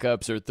versus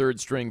backups or third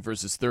string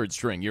versus third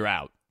string, you're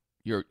out.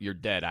 You're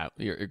dead out.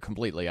 You're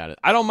completely out of it.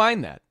 I don't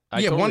mind that.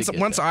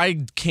 Once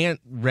I can't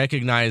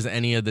recognize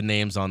any of the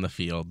names on the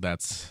field,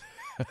 that's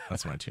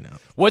when I tune out.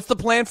 What's the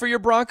plan for your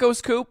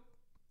Broncos, Coop?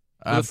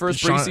 For the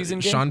first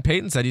preseason game? Sean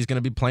Payton said he's going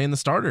to be playing the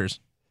starters.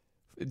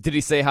 Did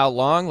he say how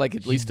long? Like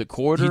at least a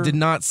quarter? He did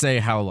not say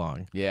how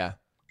long. Yeah.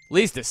 At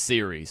least a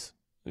series.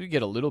 We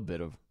get a little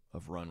bit of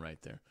run right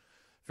there.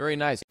 Very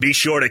nice. Be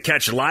sure to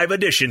catch live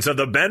editions of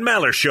the Ben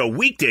Maller Show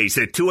weekdays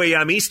at 2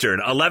 a.m.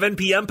 Eastern, 11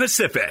 p.m.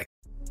 Pacific.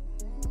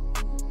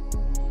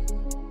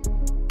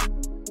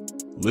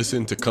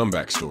 Listen to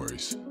Comeback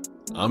Stories.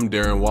 I'm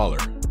Darren Waller.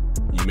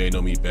 You may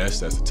know me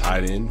best as a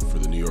tight end for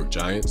the New York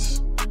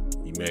Giants.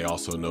 You may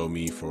also know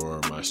me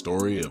for my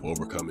story of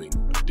overcoming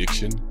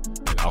addiction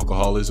and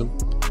alcoholism.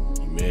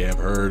 You may have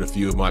heard a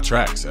few of my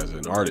tracks as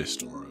an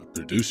artist or a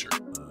producer.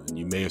 And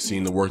you may have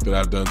seen the work that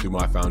I've done through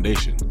my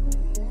foundation.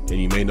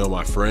 And you may know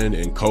my friend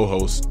and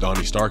co-host,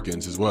 Donnie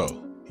Starkins, as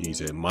well.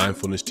 He's a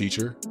mindfulness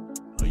teacher,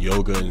 a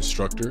yoga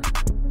instructor,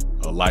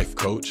 a life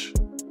coach,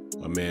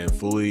 a man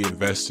fully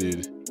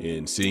invested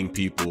in seeing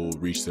people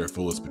reach their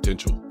fullest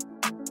potential.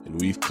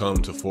 And we've come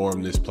to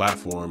form this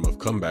platform of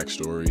comeback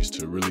stories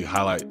to really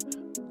highlight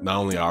not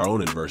only our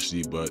own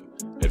adversity, but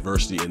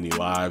adversity in the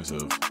lives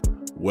of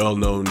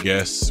well-known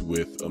guests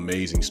with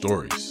amazing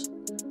stories.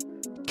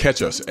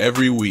 Catch us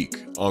every week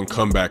on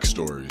Comeback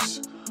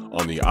Stories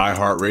on the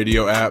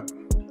iHeartRadio app,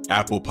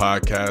 Apple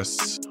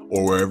Podcasts,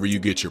 or wherever you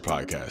get your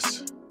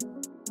podcasts.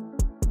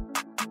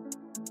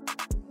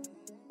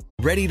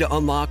 Ready to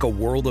unlock a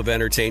world of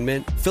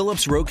entertainment?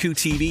 Philips Roku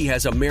TV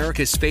has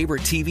America's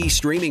favorite TV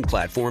streaming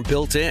platform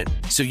built in,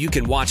 so you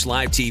can watch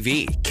live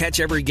TV, catch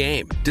every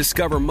game,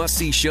 discover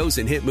must-see shows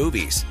and hit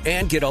movies,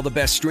 and get all the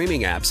best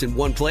streaming apps in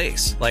one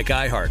place, like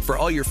iHeart for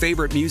all your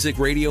favorite music,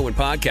 radio, and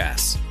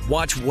podcasts.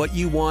 Watch what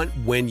you want,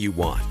 when you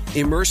want.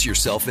 Immerse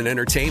yourself in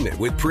entertainment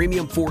with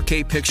premium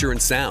 4K picture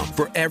and sound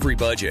for every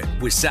budget,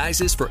 with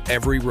sizes for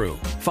every room.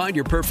 Find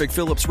your perfect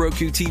Philips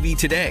Roku TV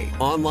today,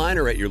 online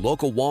or at your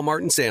local Walmart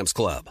and Sam's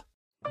Club.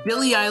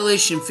 Billie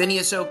Eilish and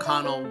Phineas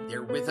O'Connell,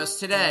 they're with us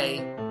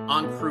today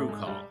on Crew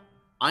Call.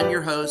 I'm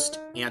your host,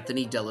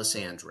 Anthony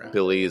D'Alessandro.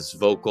 Billie's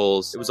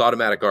vocals, it was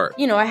automatic art.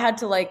 I had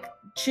to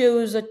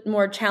choose a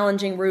more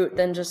challenging route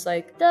than just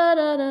da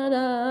da da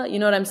da. You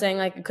know what I'm saying?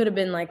 It could have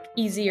been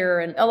easier.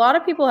 And a lot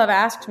of people have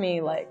asked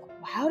me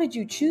how did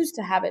you choose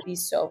to have it be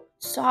so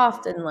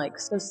soft and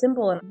so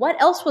simple? And what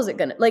else was it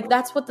gonna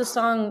that's what the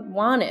song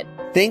wanted.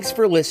 Thanks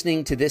for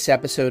listening to this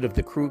episode of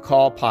the Crew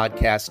Call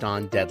podcast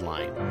on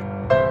Deadline.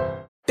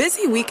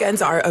 Busy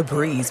weekends are a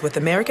breeze with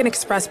American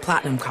Express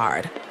Platinum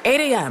Card.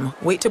 8 a.m.,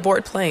 wait to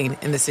board plane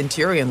in the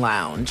Centurion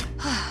Lounge.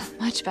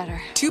 Much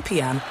better. 2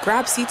 p.m.,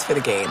 grab seats for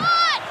the game.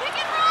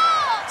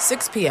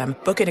 6 p.m.,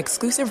 book an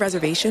exclusive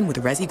reservation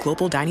with Resy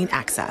Global Dining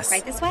Access.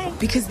 Right this way.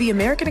 Because the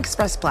American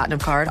Express Platinum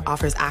Card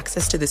offers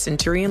access to the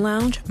Centurion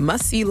Lounge,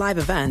 must-see live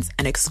events,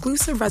 and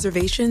exclusive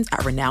reservations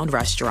at renowned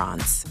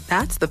restaurants.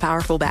 That's the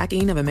powerful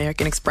backing of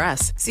American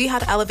Express. See how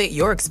to elevate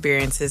your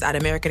experiences at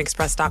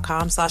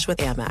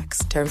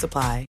americanexpress.com/withAmex. Terms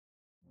apply.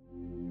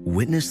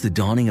 Witness the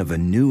dawning of a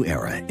new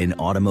era in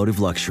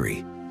automotive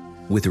luxury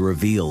with a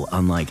reveal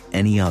unlike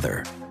any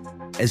other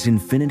as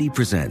Infiniti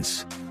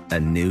presents a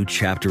new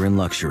chapter in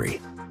luxury.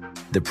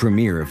 The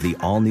premiere of the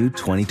all-new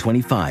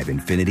 2025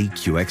 Infiniti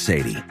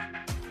QX80.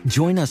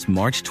 Join us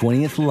March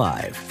 20th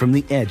live from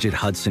the Edge at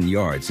Hudson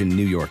Yards in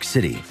New York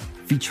City,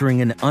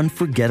 featuring an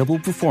unforgettable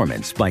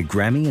performance by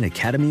Grammy and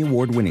Academy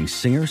Award-winning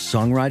singer,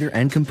 songwriter,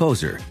 and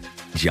composer,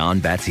 Jon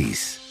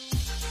Batiste.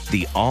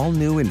 The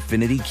all-new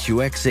Infiniti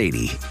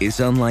QX80 is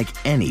unlike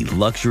any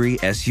luxury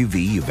SUV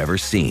you've ever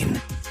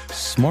seen.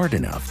 Smart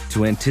enough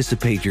to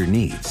anticipate your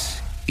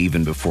needs,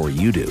 even before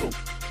you do.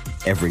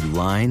 Every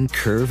line,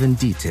 curve, and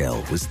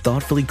detail was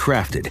thoughtfully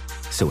crafted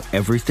so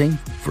everything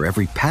for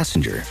every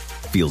passenger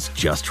feels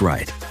just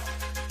right.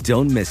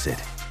 Don't miss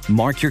it.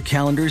 Mark your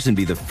calendars and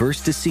be the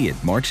first to see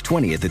it March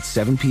 20th at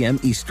 7 p.m.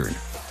 Eastern,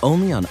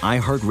 only on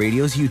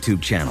iHeartRadio's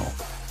YouTube channel.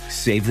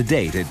 Save the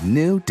date at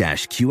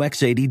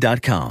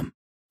new-QX80.com.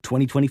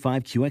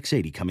 2025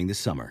 QX80 coming this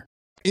summer.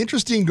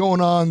 Interesting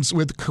going on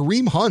with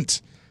Kareem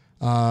Hunt.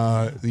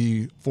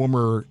 The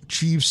former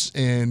Chiefs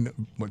and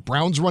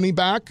Browns running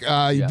back.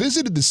 He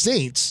visited the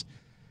Saints,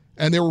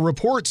 and there were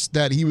reports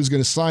that he was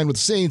going to sign with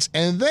the Saints.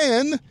 And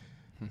then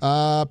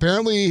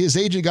apparently his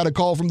agent got a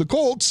call from the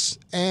Colts,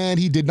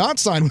 and he did not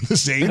sign with the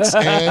Saints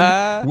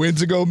and went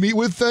to go meet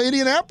with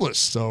Indianapolis.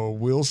 So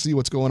we'll see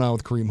what's going on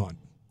with Kareem Hunt.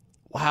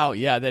 Wow,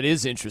 yeah, that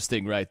is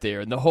interesting right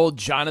there. And the whole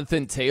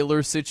Jonathan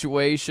Taylor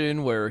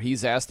situation where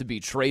he's asked to be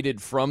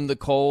traded from the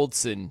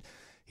Colts and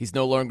he's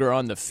no longer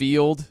on the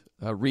field.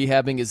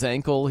 Rehabbing his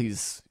ankle.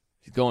 He's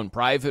going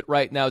private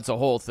right now. It's a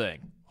whole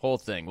thing.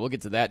 We'll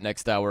get to that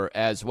next hour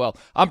as well.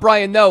 I'm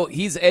Brian Noe.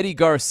 He's Eddie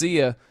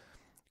Garcia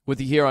with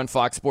you here on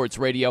Fox Sports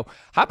Radio.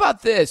 How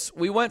about this?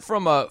 We went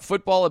from a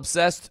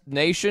football-obsessed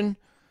nation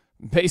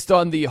based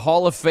on the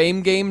Hall of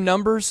Fame game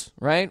numbers,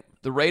 right?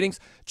 The ratings.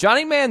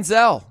 Johnny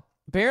Manziel,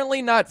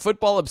 apparently not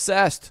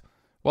football-obsessed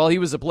while he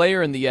was a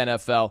player in the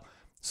NFL.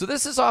 So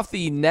this is off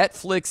the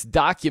Netflix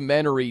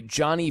documentary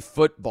Johnny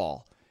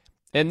Football.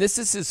 And this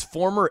is his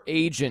former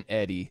agent,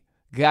 Eddie,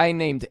 guy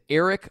named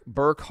Eric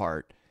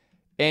Burkhart.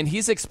 And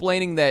he's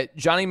explaining that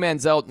Johnny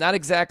Manziel, not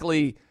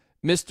exactly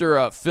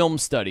Mr. Film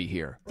Study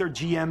here. Their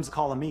GM's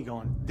calling me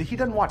going, he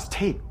doesn't watch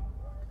tape.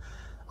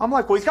 I'm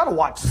like, well, he's got to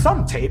watch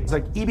some tape. It's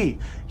like,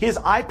 EB, his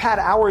iPad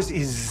hours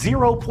is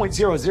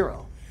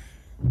 0.00.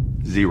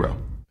 Zero.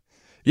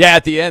 Yeah,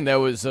 at the end, that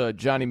was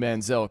Johnny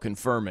Manziel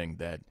confirming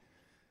that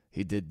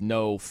he did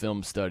no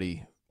film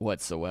study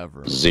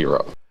whatsoever.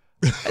 Zero.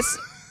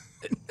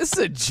 It's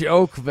a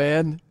joke,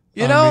 man.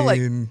 You know,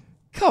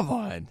 come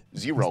on.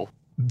 Zero.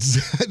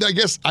 I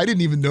guess I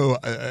didn't even know,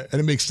 and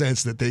it makes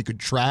sense that they could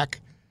track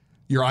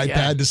your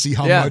iPad to see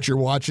how much you're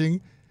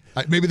watching.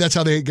 Maybe that's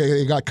how they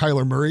got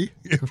Kyler Murray,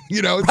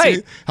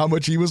 see how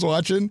much he was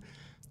watching.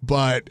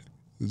 But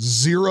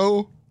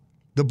zero,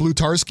 the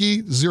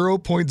Blutarski,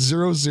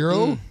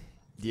 0.00.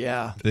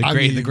 Yeah.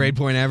 The grade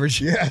point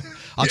average? Yeah.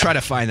 I'll try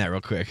to find that real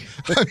quick.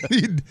 I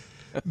mean,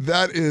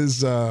 that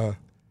is...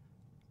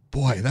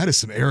 boy, that is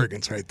some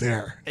arrogance right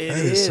there. That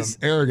is some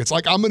arrogance.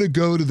 Like, I'm going to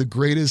go to the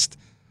greatest,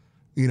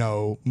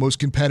 most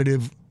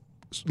competitive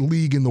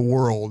league in the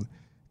world,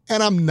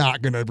 and I'm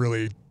not going to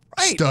really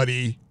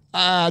study.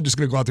 I'm just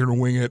going to go out there and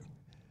wing it.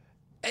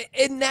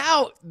 And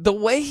now, the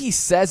way he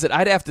says it,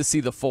 I'd have to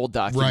see the full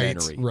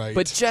documentary. Right.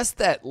 But just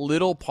that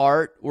little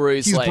part where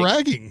he's like...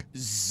 bragging.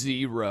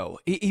 Zero.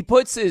 He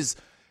puts his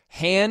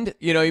hand,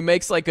 he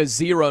makes like a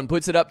zero and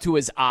puts it up to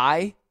his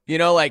eye.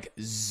 Like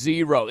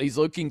zero. He's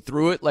looking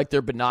through it like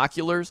they're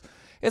binoculars.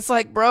 It's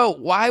like, bro,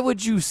 why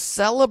would you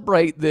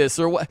celebrate this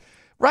or what?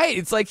 Right?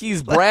 It's like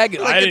he's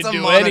bragging. Like I it's didn't a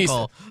do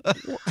monocle.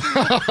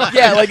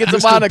 Yeah, like it's a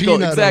monocle.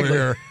 Peanut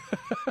Exactly.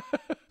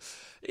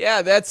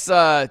 Yeah, that's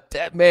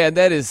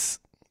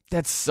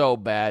that's so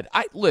bad.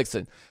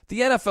 Listen,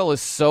 the NFL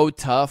is so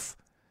tough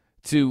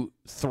to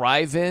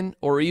thrive in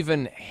or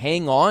even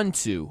hang on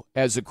to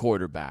as a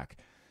quarterback.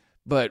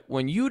 But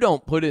when you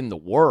don't put in the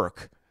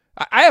work,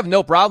 I have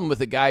no problem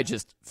with a guy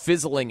just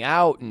fizzling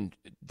out and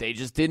they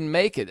just didn't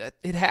make it.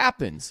 It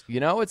happens.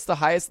 It's the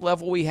highest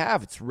level we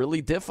have. It's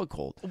really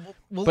difficult.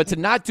 But to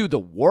not do the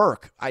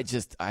work, I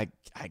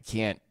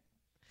can't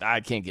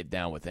get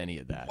down with any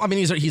of that. I mean,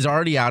 he's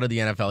already out of the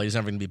NFL. He's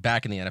never going to be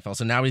back in the NFL.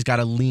 So now he's got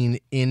to lean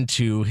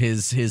into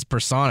his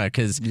persona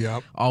because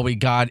all we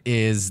got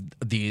is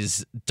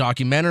these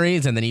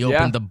documentaries, and then he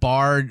opened the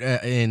bar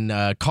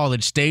in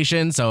College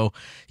Station. So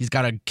he's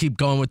got to keep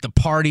going with the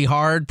party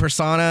hard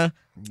persona.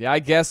 Yeah, I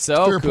guess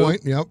so. Fair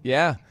point. Yep.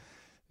 Yeah.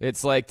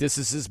 It's like this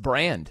is his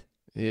brand.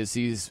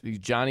 He's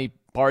Johnny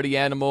party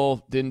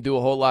animal, didn't do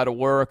a whole lot of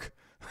work,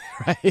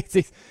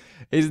 right?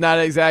 He's not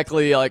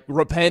exactly like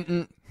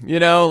repentant,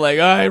 like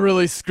I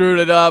really screwed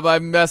it up. I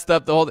messed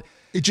up the whole thing.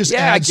 It just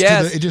adds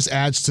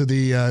to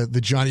the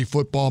Johnny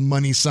Football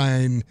money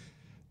sign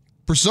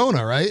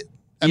persona, right?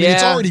 I mean,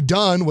 it's already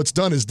done. What's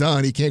done is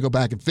done. He can't go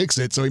back and fix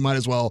it, so he might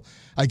as well,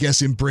 I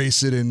guess,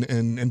 embrace it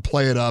and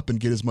play it up and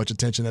get as much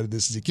attention out of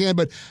this as he can.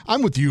 But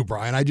I'm with you,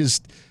 Brian. I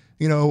just,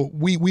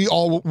 we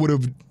all would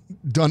have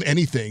done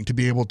anything to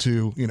be able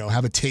to,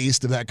 have a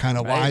taste of that kind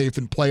of life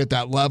and play at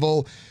that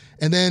level.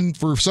 And then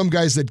for some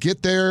guys that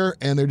get there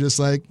and they're just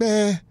like,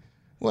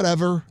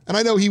 whatever. And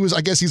I know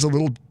I guess he's a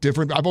little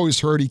different. I've always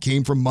heard he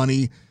came from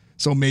money.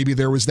 So maybe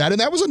there was that. And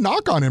that was a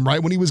knock on him,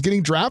 right? When he was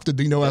getting drafted,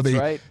 how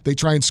they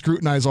try and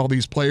scrutinize all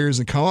these players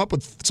and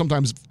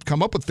sometimes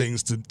come up with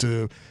things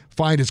to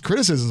find his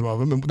criticism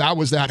of him. And that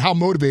was that. How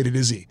motivated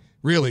is he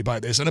really by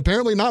this? And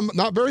apparently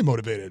not very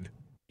motivated.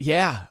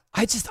 Yeah.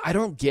 I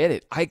don't get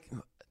it.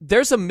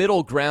 There's a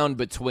middle ground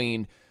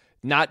between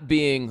not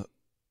being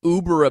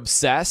uber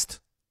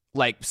obsessed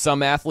like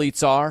some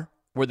athletes are,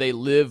 where they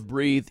live,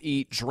 breathe,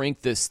 eat,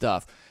 drink this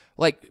stuff.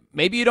 Like,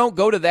 maybe you don't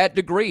go to that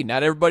degree.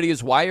 Not everybody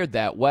is wired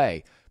that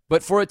way.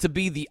 But for it to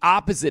be the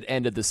opposite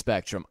end of the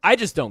spectrum, I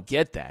just don't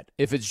get that.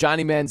 If it's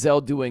Johnny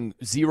Manziel doing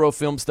zero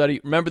film study,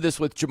 remember this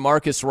with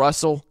Jamarcus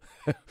Russell,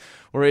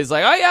 where he's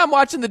like, oh, yeah, I'm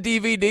watching the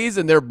DVDs,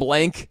 and they're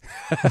blank.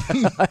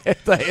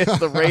 It's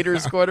the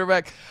Raiders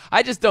quarterback.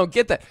 I just don't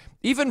get that.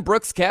 Even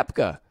Brooks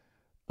Koepka,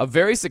 a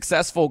very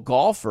successful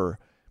golfer,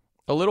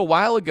 a little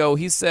while ago,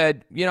 he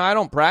said, I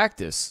don't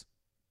practice.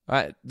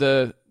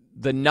 The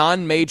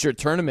non-major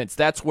tournaments,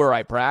 that's where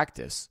I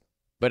practice.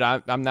 But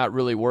I'm not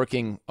really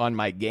working on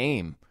my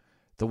game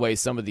the way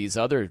some of these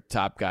other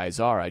top guys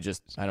are. I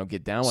don't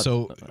get down with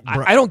it.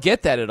 I don't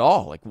get that at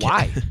all. Like,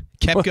 why?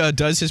 Koepka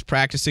does his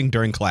practicing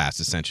during class,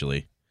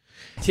 essentially.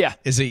 Yeah.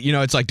 Is it,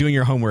 it's like doing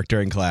your homework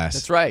during class.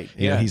 That's right.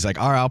 Yeah. He's like,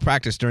 all right, I'll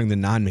practice during the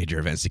non-major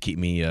events to keep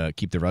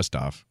the rust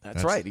off.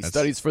 That's right. He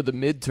studies for the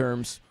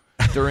midterms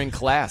during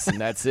class, and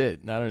that's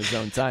it. Not on his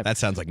own time. That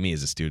sounds like me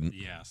as a student.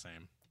 Yeah,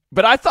 same.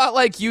 But I thought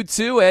like you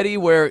too, Eddie,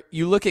 where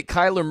you look at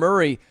Kyler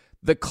Murray,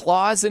 the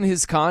clause in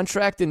his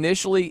contract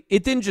initially,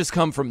 it didn't just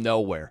come from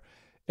nowhere.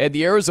 And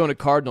the Arizona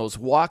Cardinals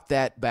walked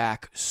that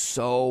back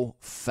so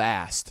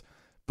fast.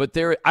 But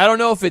I don't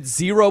know if it's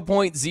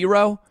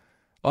 0.0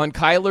 on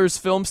Kyler's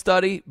film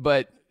study,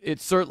 but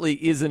it certainly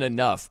isn't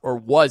enough, or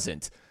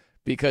wasn't,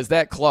 because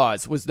that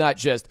clause was not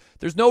just,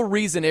 there's no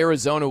reason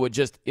Arizona would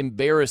just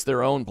embarrass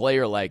their own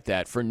player like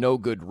that for no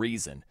good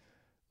reason.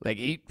 Like,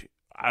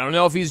 I don't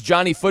know if he's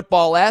Johnny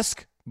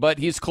Football-esque, but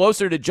he's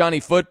closer to Johnny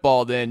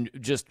Football than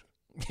just,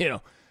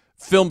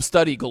 film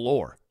study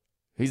galore.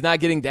 He's not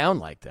getting down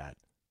like that.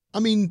 I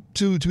mean,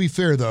 to be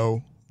fair,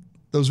 though,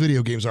 those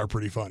video games are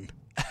pretty fun.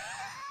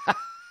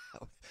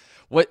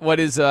 What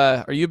is,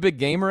 are you a big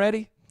gamer,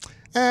 Eddie?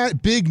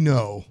 Big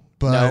no,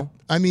 but no?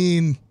 I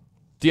mean.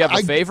 Do you have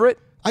a favorite?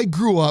 I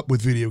grew up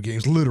with video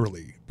games,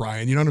 literally,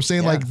 Brian. You know what I'm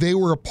saying? Yeah. Like, they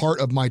were a part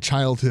of my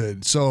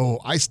childhood. So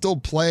I still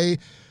play,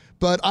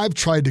 but I've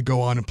tried to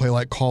go on and play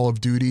like Call of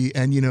Duty.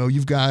 And,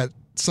 you've got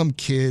some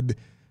kid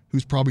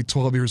who's probably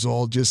 12 years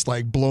old just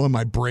like blowing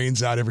my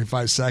brains out every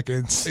 5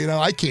 seconds.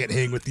 I can't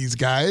hang with these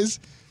guys.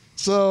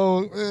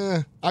 So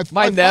I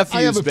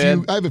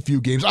have a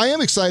few games. I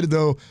am excited,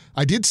 though.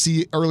 I did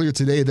see earlier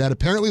today that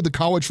apparently the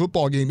college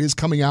football game is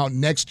coming out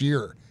next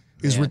year,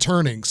 is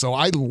returning. So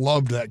I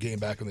loved that game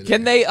back in the day.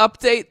 Can they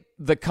update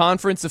the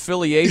conference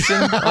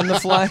affiliation on the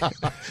fly?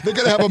 They're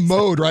going to have a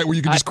mode, right, where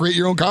you can just create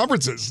your own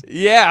conferences.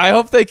 Yeah, I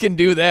hope they can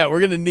do that. We're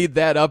going to need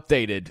that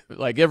updated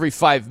like every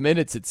 5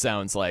 minutes, it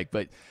sounds like.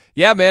 But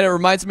yeah, man, it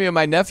reminds me of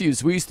my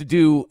nephews. We used to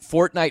do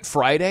Fortnite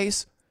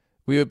Fridays.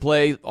 We would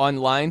play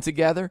online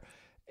together.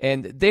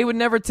 And they would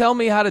never tell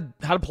me how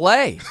to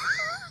play.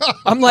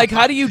 I'm like,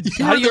 how do you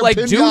like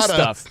do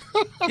stuff?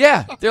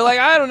 Yeah, they're like,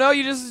 I don't know.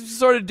 You just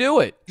sort of do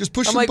it. Just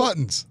push some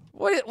buttons.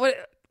 What?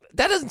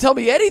 That doesn't tell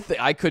me anything.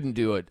 I couldn't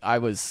do it. I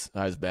was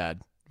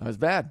bad.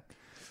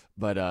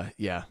 But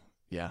yeah,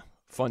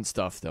 fun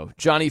stuff though.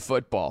 Johnny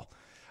Football.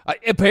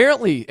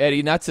 Apparently,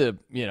 Eddie, not to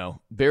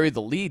bury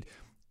the lead.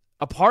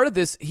 A part of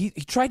this, he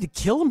tried to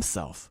kill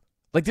himself.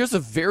 Like, there's a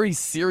very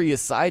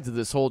serious side to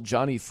this whole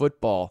Johnny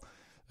Football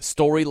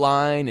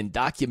storyline and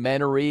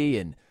documentary,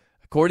 and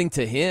according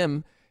to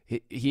him,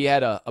 he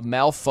had a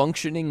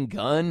malfunctioning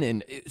gun,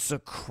 and it's a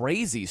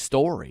crazy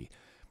story.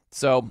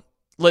 So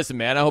listen,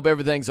 man, I hope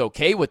everything's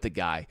okay with the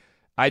guy.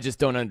 I just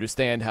don't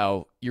understand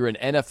how you're an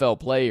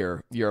NFL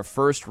player, you're a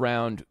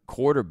first-round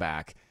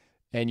quarterback,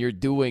 and you're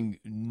doing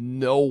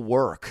no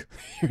work.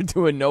 You're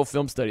doing no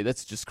film study.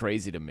 That's just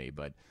crazy to me,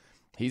 but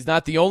he's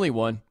not the only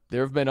one.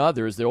 There have been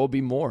others. There will be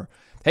more.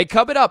 Hey,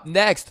 coming up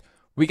next,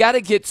 we got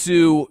to get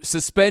to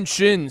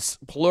suspensions,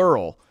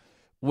 plural,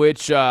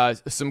 which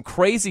some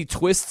crazy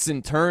twists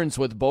and turns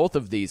with both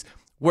of these.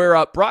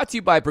 We're brought to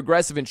you by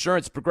Progressive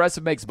Insurance.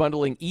 Progressive makes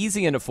bundling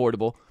easy and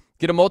affordable.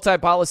 Get a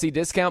multi-policy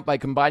discount by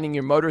combining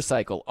your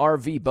motorcycle,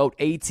 RV, boat,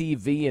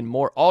 ATV, and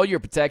more. All your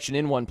protection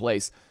in one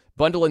place.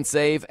 Bundle and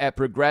save at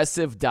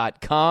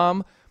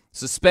Progressive.com.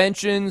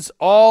 Suspensions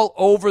all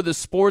over the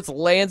sports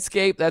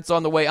landscape. That's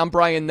on the way. I'm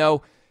Brian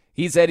Noe.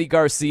 He's Eddie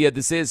Garcia.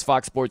 This is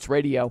Fox Sports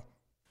Radio.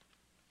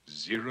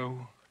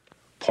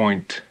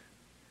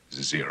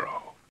 0.0.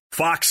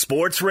 Fox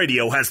Sports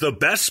Radio has the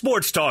best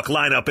sports talk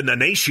lineup in the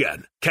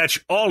nation.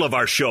 Catch all of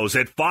our shows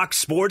at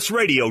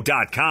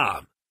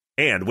foxsportsradio.com.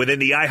 And within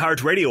the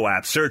iHeartRadio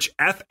app, search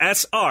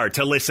FSR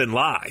to listen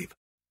live.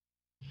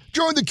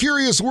 Join the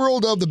curious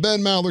world of the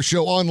Ben Maller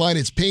Show online.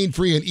 It's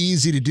pain-free and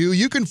easy to do.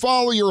 You can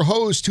follow your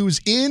host who's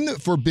in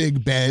for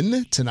Big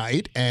Ben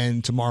tonight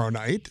and tomorrow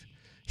night.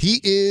 He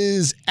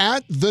is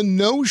at The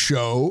Noe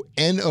Show,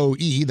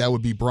 N-O-E. That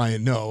would be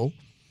Brian Noe.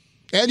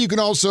 And you can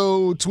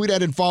also tweet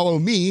at and follow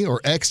me,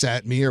 or X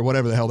at me, or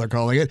whatever the hell they're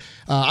calling it.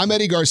 I'm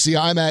Eddie Garcia.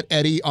 I'm at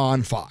Eddie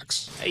on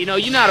Fox. You know,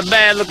 you're not a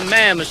bad-looking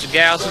man, Mr.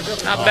 Garrison.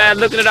 Not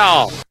bad-looking at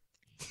all.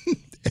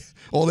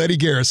 Old Eddie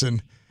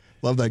Garrison.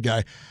 Love that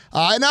guy.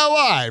 Now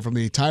live from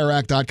the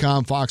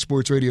TireRack.com Fox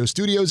Sports Radio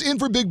studios. In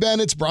for Big Ben,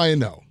 it's Brian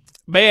Noe.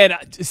 Man,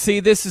 see,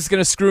 this is going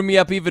to screw me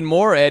up even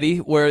more, Eddie,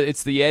 where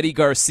it's the Eddie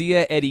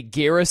Garcia, Eddie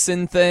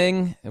Garrison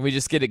thing, and we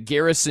just get a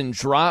Garrison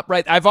drop,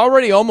 right? I've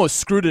already almost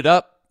screwed it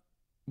up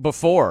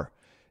before,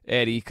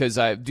 Eddie, because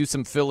I do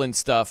some fill-in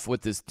stuff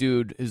with this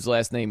dude whose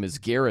last name is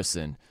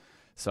Garrison.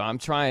 So I'm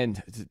trying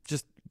to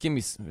just give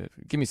me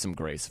some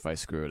grace if I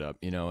screw it up,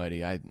 you know,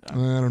 Eddie. I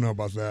don't know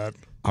about that.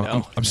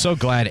 I'm so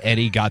glad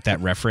Eddie got that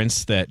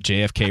reference, that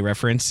JFK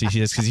reference,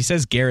 because he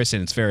says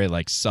Garrison. It's very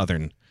like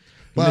Southern.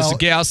 Well, Mr.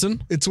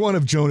 Garrison. It's one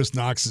of Jonas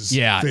Knox's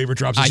favorite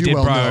drops. As I you did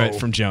well borrow know, it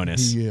from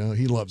Jonas.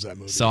 He loves that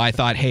movie. So I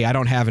thought, hey, I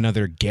don't have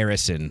another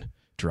Garrison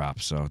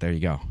drop, so there you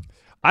go.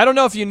 I don't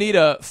know if you need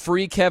a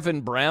free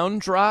Kevin Brown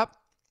drop,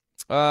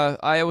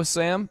 Iowa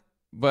Sam,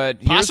 but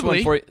here's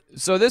one for you.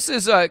 So this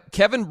is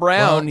Kevin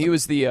Brown. He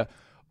was the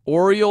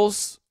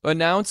Orioles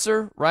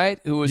announcer, right,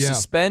 who was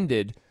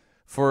suspended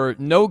for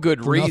no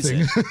good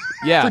reason.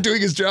 Yeah, for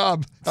doing his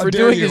job.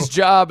 His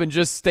job and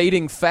just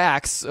stating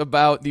facts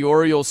about the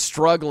Orioles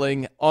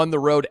struggling on the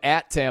road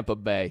at Tampa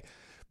Bay.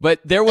 But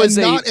there was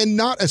not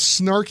a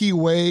snarky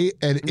way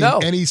in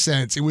any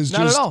sense. It was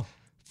not just at all.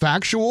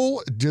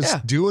 Factual,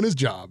 just doing his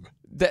job.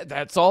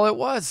 That's all it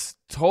was.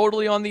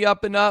 Totally on the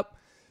up and up.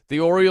 The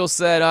Orioles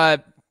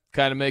said,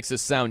 kind of makes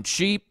us sound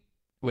cheap,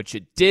 which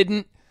it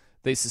didn't.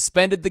 They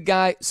suspended the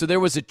guy. So there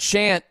was a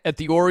chant at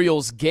the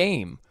Orioles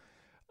game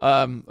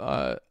on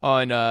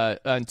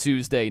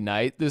Tuesday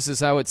night. This is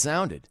how it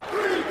sounded.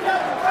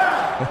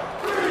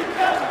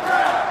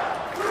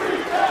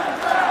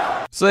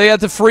 So they got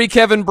the free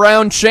Kevin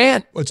Brown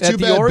chant. Well, it's too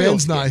bad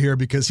Ben's not here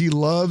because he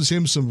loves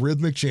him some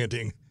rhythmic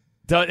chanting.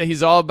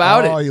 He's all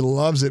about it. Oh, he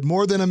loves it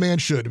more than a man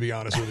should, to be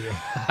honest with you.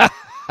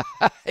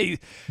 But he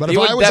if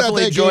I was at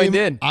that joined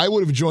game, in. I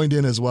would have joined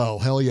in as well.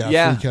 Hell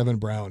yeah, free Kevin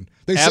Brown.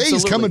 They say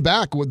he's coming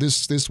back with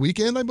this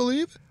weekend, I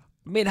believe.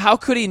 I mean, how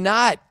could he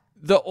not?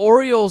 The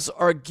Orioles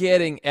are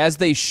getting, as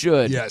they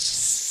should,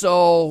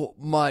 so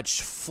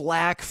much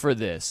flack for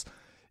this.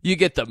 You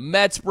get the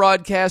Mets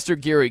broadcaster,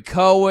 Gary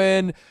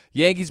Cohen,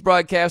 Yankees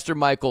broadcaster,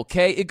 Michael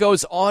Kay. It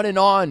goes on and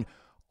on.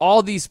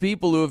 All these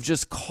people who have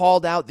just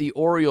called out the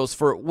Orioles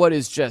for what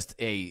is just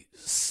a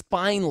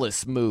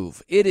spineless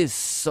move. It is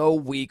so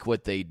weak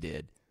what they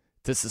did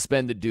to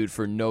suspend the dude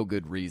for no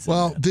good reason.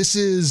 Well, this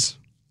is,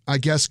 I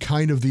guess,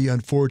 kind of the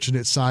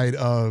unfortunate side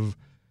of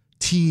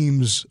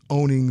teams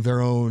owning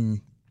their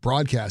own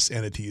broadcast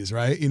entities,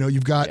 right? You know,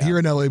 you've got here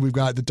in LA, we've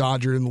got the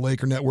Dodger and the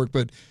Laker network,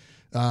 but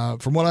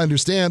from what I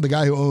understand, the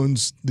guy who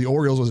owns the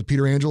Orioles was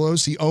Peter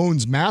Angelos. He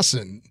owns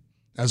Masson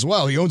as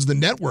well. He owns the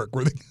network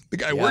where the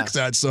guy works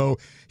at. So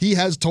he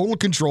has total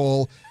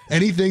control.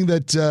 Anything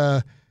that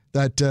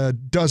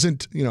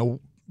doesn't,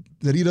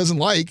 that he doesn't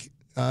like,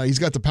 he's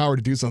got the power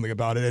to do something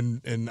about it.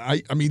 And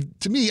I mean,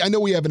 to me, I know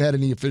we haven't had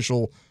any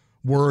official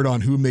word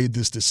on who made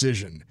this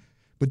decision,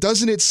 but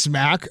doesn't it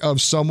smack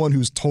of someone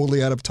who's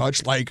totally out of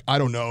touch, like, I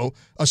don't know,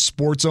 a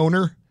sports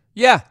owner?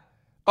 Yeah.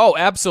 Oh,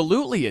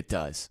 absolutely it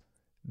does.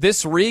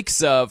 This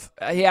reeks of,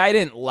 hey, I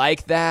didn't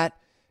like that,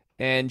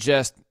 and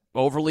just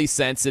overly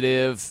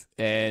sensitive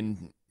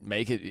and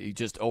make it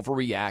just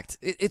overreact.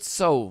 It's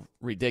so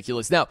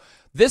ridiculous. Now,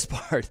 this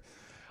part,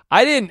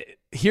 I didn't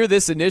hear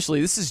this initially.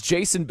 This is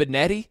Jason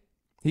Benetti.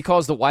 He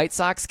calls the White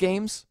Sox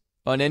games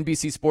on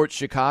NBC Sports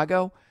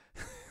Chicago.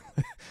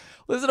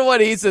 Listen to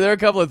what he said. There are a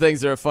couple of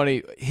things that are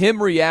funny.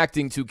 Him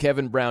reacting to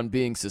Kevin Brown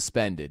being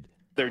suspended.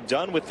 They're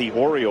done with the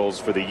Orioles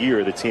for the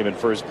year, the team in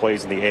first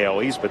place in the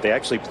AL East, but they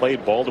actually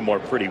played Baltimore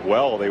pretty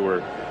well. They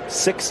were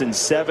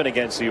 6-7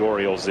 against the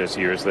Orioles this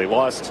year, so they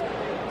lost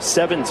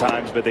 7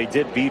 times, but they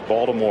did beat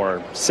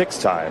Baltimore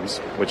 6 times,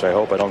 which I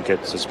hope I don't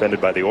get suspended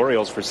by the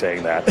Orioles for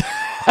saying that.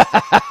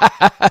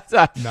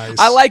 Nice.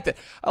 I like that.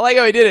 I like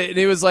how he did it. And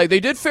he was like, they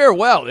did fare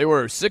well. They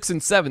were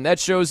 6-7. That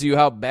shows you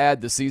how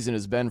bad the season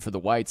has been for the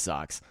White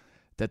Sox.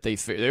 That they were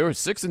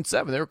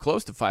 6-7. They were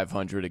close to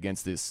 500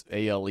 against this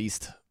AL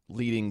East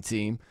leading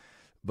team.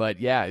 But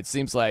yeah, it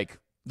seems like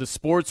the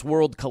sports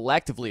world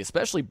collectively,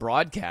 especially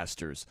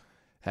broadcasters,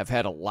 have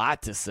had a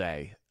lot to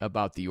say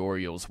about the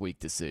Orioles' weak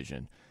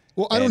decision.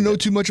 Well, I don't know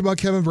too much about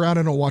Kevin Brown.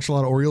 I don't watch a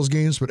lot of Orioles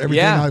games, but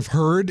everything I've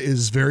heard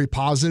is very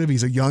positive.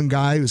 He's a young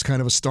guy who's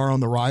kind of a star on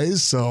the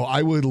rise. So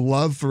I would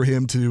love for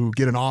him to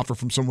get an offer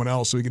from someone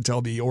else so he can tell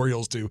the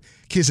Orioles to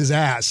kiss his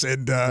ass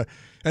and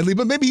leave.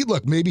 But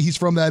maybe he's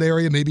from that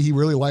area. Maybe he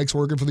really likes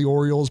working for the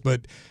Orioles.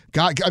 But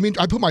God, I mean,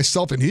 I put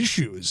myself in his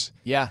shoes.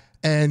 Yeah.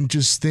 And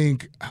just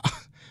think,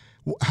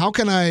 how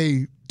can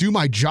I do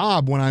my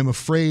job when I'm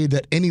afraid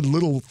that any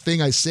little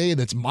thing I say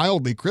that's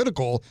mildly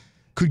critical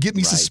could get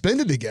me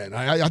suspended again?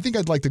 I think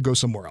I'd like to go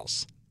somewhere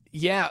else.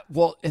 Yeah,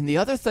 well, and the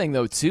other thing,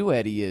 though, too,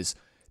 Eddie, is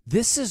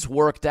this has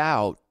worked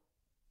out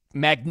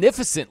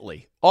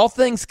magnificently, all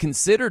things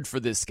considered, for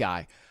this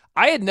guy.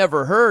 I had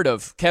never heard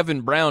of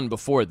Kevin Brown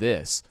before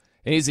this,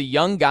 and he's a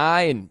young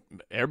guy, and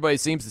everybody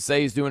seems to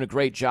say he's doing a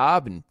great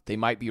job, and they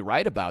might be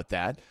right about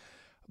that.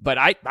 But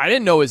I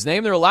didn't know his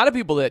name. There are a lot of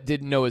people that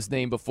didn't know his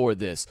name before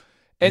this.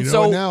 And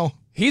so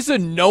he's a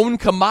known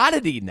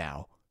commodity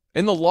now.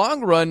 In the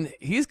long run,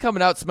 he's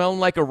coming out smelling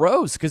like a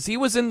rose because he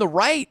was in the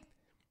right.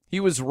 He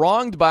was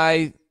wronged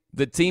by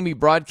the team he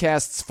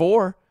broadcasts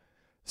for.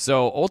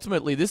 So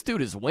ultimately, this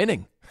dude is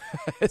winning.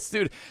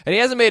 And he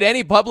hasn't made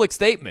any public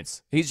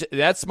statements.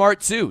 That's smart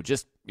too.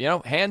 Just,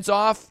 hands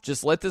off.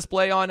 Just let this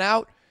play on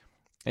out,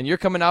 and you're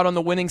coming out on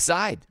the winning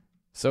side.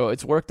 So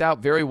it's worked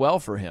out very well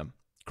for him.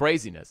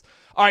 Craziness.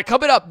 All right,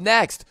 coming up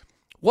next,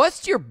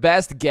 what's your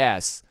best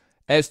guess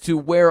as to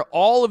where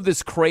all of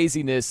this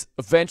craziness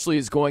eventually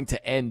is going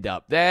to end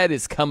up? That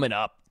is coming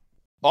up.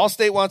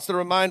 Allstate wants to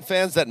remind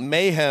fans that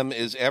mayhem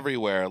is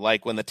everywhere,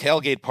 like when the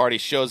tailgate party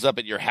shows up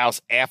at your house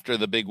after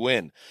the big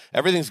win.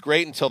 Everything's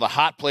great until the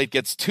hot plate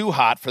gets too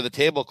hot for the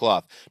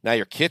tablecloth. Now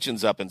your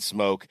kitchen's up in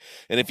smoke.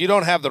 And if you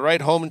don't have the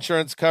right home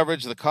insurance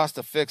coverage, the cost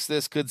to fix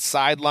this could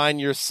sideline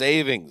your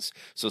savings.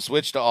 So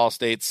switch to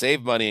Allstate,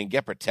 save money, and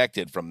get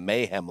protected from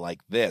mayhem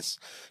like this.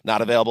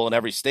 Not available in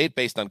every state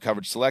based on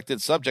coverage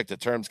selected, subject to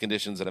terms,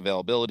 conditions, and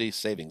availability.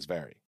 Savings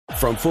vary.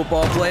 From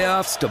football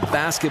playoffs to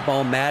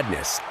basketball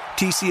madness,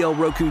 TCL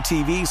Roku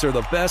TVs are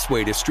the best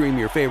way to stream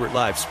your favorite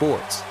live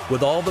sports.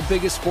 With all the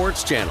biggest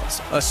sports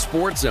channels, a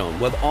sports zone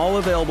with all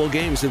available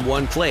games in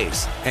one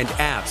place, and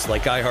apps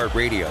like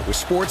iHeartRadio with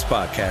sports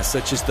podcasts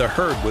such as The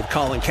Herd with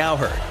Colin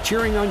Cowherd.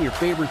 Cheering on your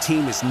favorite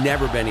team has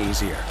never been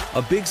easier.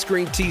 A big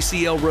screen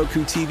TCL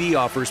Roku TV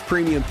offers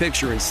premium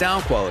picture and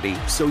sound quality,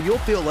 so you'll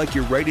feel like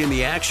you're right in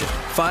the action.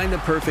 Find the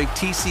perfect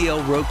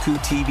TCL Roku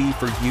TV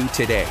for you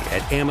today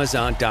at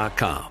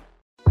Amazon.com.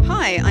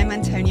 Hi, I'm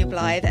Antonia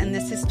Blythe, and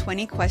this is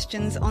 20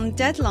 Questions on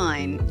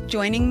Deadline.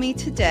 Joining me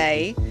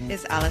today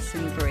is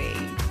Alison Brie.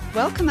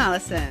 Welcome,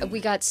 Alison.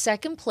 We got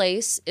second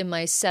place in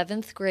my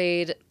 7th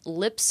grade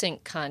lip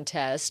sync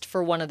contest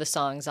for one of the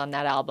songs on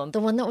that album.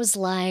 The one that was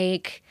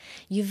like,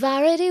 "You've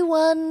already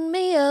won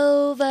me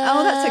over."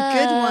 Oh, that's a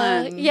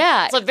good one.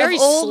 Yeah. It's very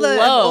slow. Of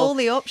all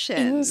the options.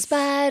 In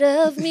spite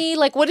of me.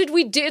 Like, what did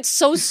we do? It's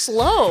so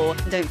slow.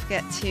 Don't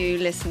forget to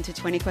listen to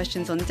 20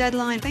 Questions on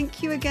Deadline.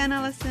 Thank you again,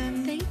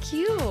 Alison. Thank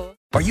you.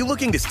 Are you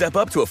looking to step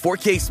up to a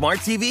 4K smart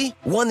TV?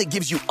 One that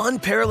gives you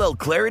unparalleled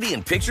clarity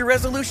and picture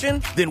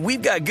resolution? Then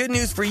we've got good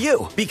news for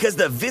you, because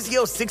the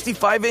Vizio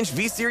 65-inch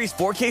V-Series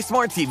 4K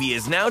smart TV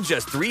is now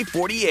just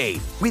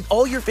 $348. With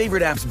all your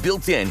favorite apps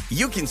built in,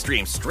 you can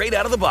stream straight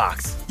out of the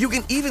box. You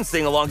can even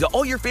sing along to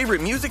all your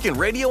favorite music and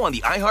radio on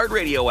the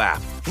iHeartRadio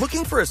app.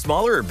 Looking for a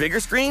smaller or bigger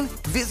screen?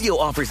 Vizio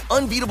offers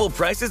unbeatable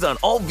prices on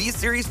all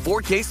V-Series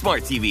 4K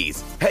smart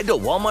TVs. Head to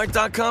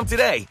Walmart.com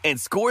today and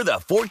score the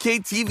 4K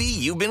TV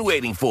you've been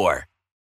waiting for.